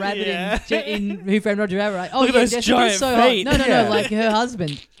off to the rabbit Yeah. in Who Framed Roger Rabbit, right? Oh, Look at yeah, those Jessica's giant so feet. hot. No, Yeah. like her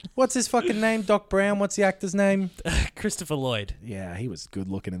husband. What's his fucking name? Doc Brown? What's the actor's name? Christopher Lloyd. Yeah, he was good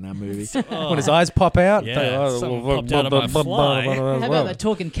looking in that movie. When his eyes pop out. Yeah, tell you what, something popped out of my fly. How about that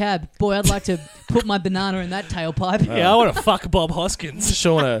talking cab? Boy, I'd like to put my banana in that tailpipe. Yeah, I want to fuck Bob Hoskins. Just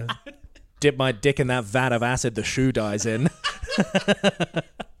want to dip my dick in that vat of acid the shoe dies in.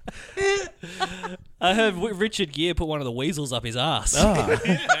 I heard Richard Gere put one of the weasels up his ass. Ah,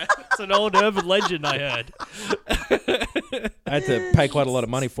 It's an old urban legend I heard. I had to pay quite a lot of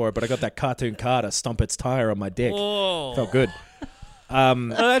money for it, but I got that cartoon car to stomp its tire on my dick. Oh. Felt good. Oh,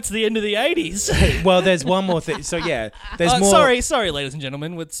 that's the end of the 80s. Well, there's one more thing. So yeah, there's more. Sorry, ladies and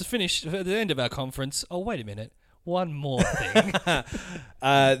gentlemen. Let's finish at the end of our conference. Oh, wait a minute. One more thing.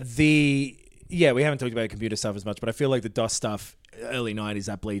 We haven't talked about computer stuff as much, but I feel like the DOS stuff, early 90s,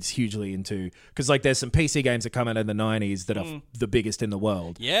 that bleeds hugely into... Because like there's some PC games that come out in the 90s that are the biggest in the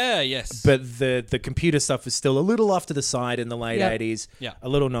world. Yeah, yes. But the computer stuff is still a little off to the side in the late Yep. 80s, Yeah. a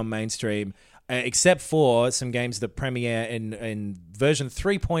little non-mainstream, except for some games that premiere in version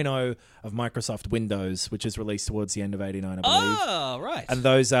 3.0 of Microsoft Windows, which is released towards the end of 89, I believe. Oh, right. And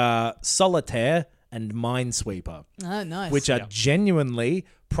those are Solitaire and Minesweeper, Oh, nice. which are genuinely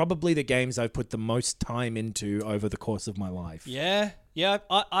probably the games I've put the most time into over the course of my life. Yeah.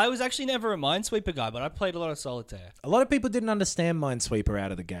 I was actually never a Minesweeper guy, but I played a lot of Solitaire. A lot of people didn't understand Minesweeper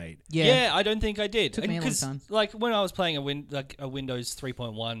out of the gate. Yeah. I don't think I did. Took me a long 'cause, time. Like when I was playing a Windows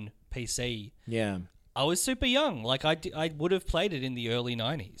 3.1 PC, Yeah, I was super young. Like I would have played it in the early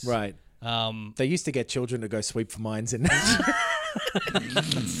 90s. right. They used to get children to go sweep for mines in.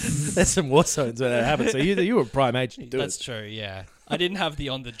 There's some war zones where that happens. So you were prime age to do That's it. true, yeah. I didn't have the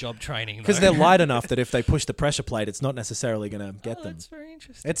on-the-job training, Because though. they're light enough that if they push the pressure plate, it's not necessarily going to get them. That's very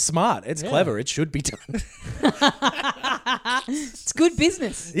interesting. It's smart. It's clever. It should be done. It's good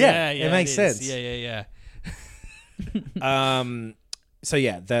business. Yeah, it makes is. sense. Yeah. So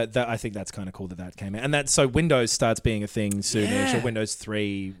yeah, I think that's kind of cool that came out, and so Windows starts being a thing soonish, Yeah. or Windows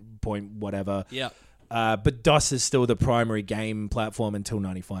 3 point whatever. Yeah. But DOS is still the primary game platform until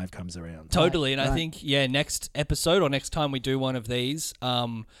 95 comes around. Totally, and I think next episode or next time we do one of these,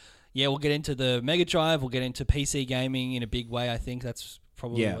 we'll get into the Mega Drive. We'll get into PC gaming in a big way. I think that's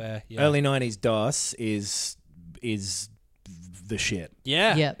probably where. Yeah. Early 90s DOS is the shit.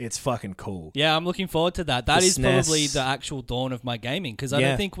 Yeah. It's fucking cool. Yeah, I'm looking forward to that. That is SNES. probably the actual dawn of my gaming, because I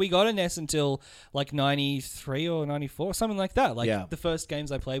don't think we got a NES until like 93 or 94 or something like that. Like the first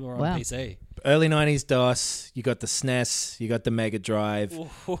games I played were on PC. Early 90s DOS, you got the SNES, you got the Mega Drive,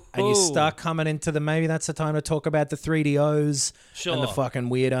 and you start coming into maybe that's the time to talk about the 3DOs and the fucking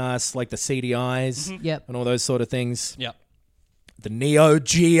weird ass, like the CDIs and all those sort of things. Yep. The Neo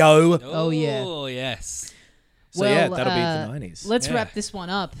Geo. Oh, yeah. Oh, yes. So that'll be the 90s. Let's wrap this one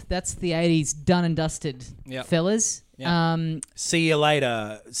up. That's the 80s done and dusted, fellas. Yep. See you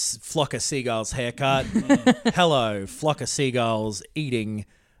later, flock of seagulls haircut. Hello, flock of seagulls eating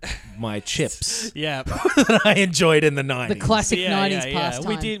my chips. Yeah. That I enjoyed in the 90s. The classic 90s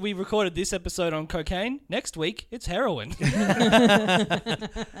pastime. We recorded this episode on cocaine. Next week, it's heroin. I'm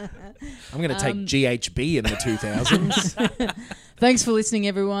going to take GHB in the 2000s. Thanks for listening,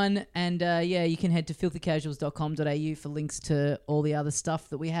 everyone. And you can head to filthycasuals.com.au for links to all the other stuff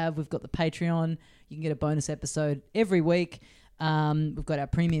that we have. We've got the Patreon. You can get a bonus episode every week. We've got our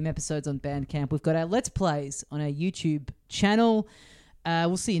premium episodes on Bandcamp. We've got our Let's Plays on our YouTube channel.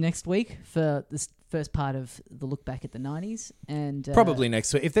 We'll see you next week for this first part of the look back at the 90s. And probably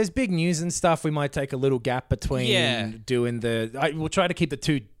next week. If there's big news and stuff, we might take a little gap between doing we'll try to keep the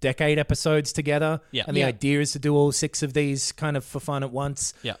 2 decade episodes together. Yeah. And the idea is to do all 6 of these kind of for fun at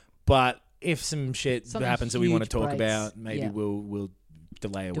once. Yeah. But if some shit happens that we want to talk breaks. about, maybe we'll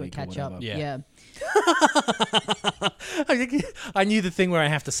delay a do week a or catch whatever. up. Yeah. I knew the thing where I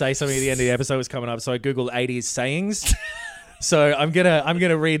have to say something at the end of the episode was coming up, so I googled 80s sayings. So I'm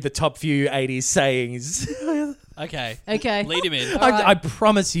gonna read the top few 80s sayings. Okay. Lead him in. I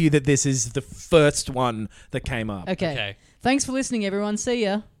promise you that this is the first one that came up. Okay. Thanks for listening, everyone. See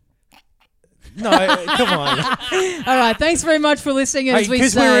ya. No, come on. All right. Thanks very much for listening.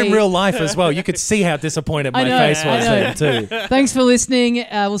 Because we're in real life as well. You could see how disappointed my face was then too. Thanks for listening.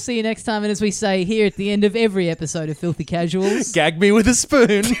 We'll see you next time. And as we say here at the end of every episode of Filthy Casuals, gag me with a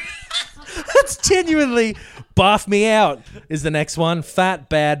spoon. That's genuinely barf me out is the next one. Fat,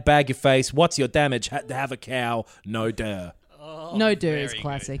 bad, bag your face. What's your damage? Have a cow. No dir. Oh, no dir is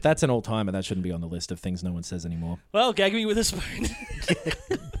classic. Good. That's an all-timer. That shouldn't be on the list of things no one says anymore. Well, gag me with a spoon.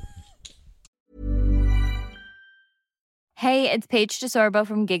 Hey, it's Paige DeSorbo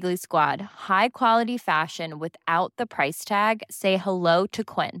from Giggly Squad. High quality fashion without the price tag. Say hello to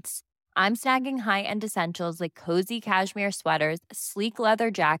Quince. I'm snagging high-end essentials like cozy cashmere sweaters, sleek leather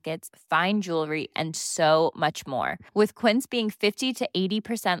jackets, fine jewelry, and so much more. With Quince being 50 to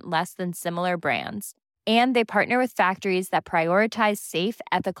 80% less than similar brands. And they partner with factories that prioritize safe,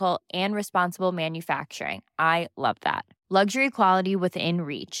 ethical, and responsible manufacturing. I love that. Luxury quality within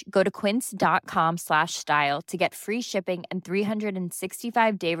reach. Go to quince.com/style to get free shipping and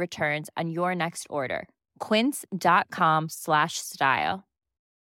 365-day returns on your next order. Quince.com/style.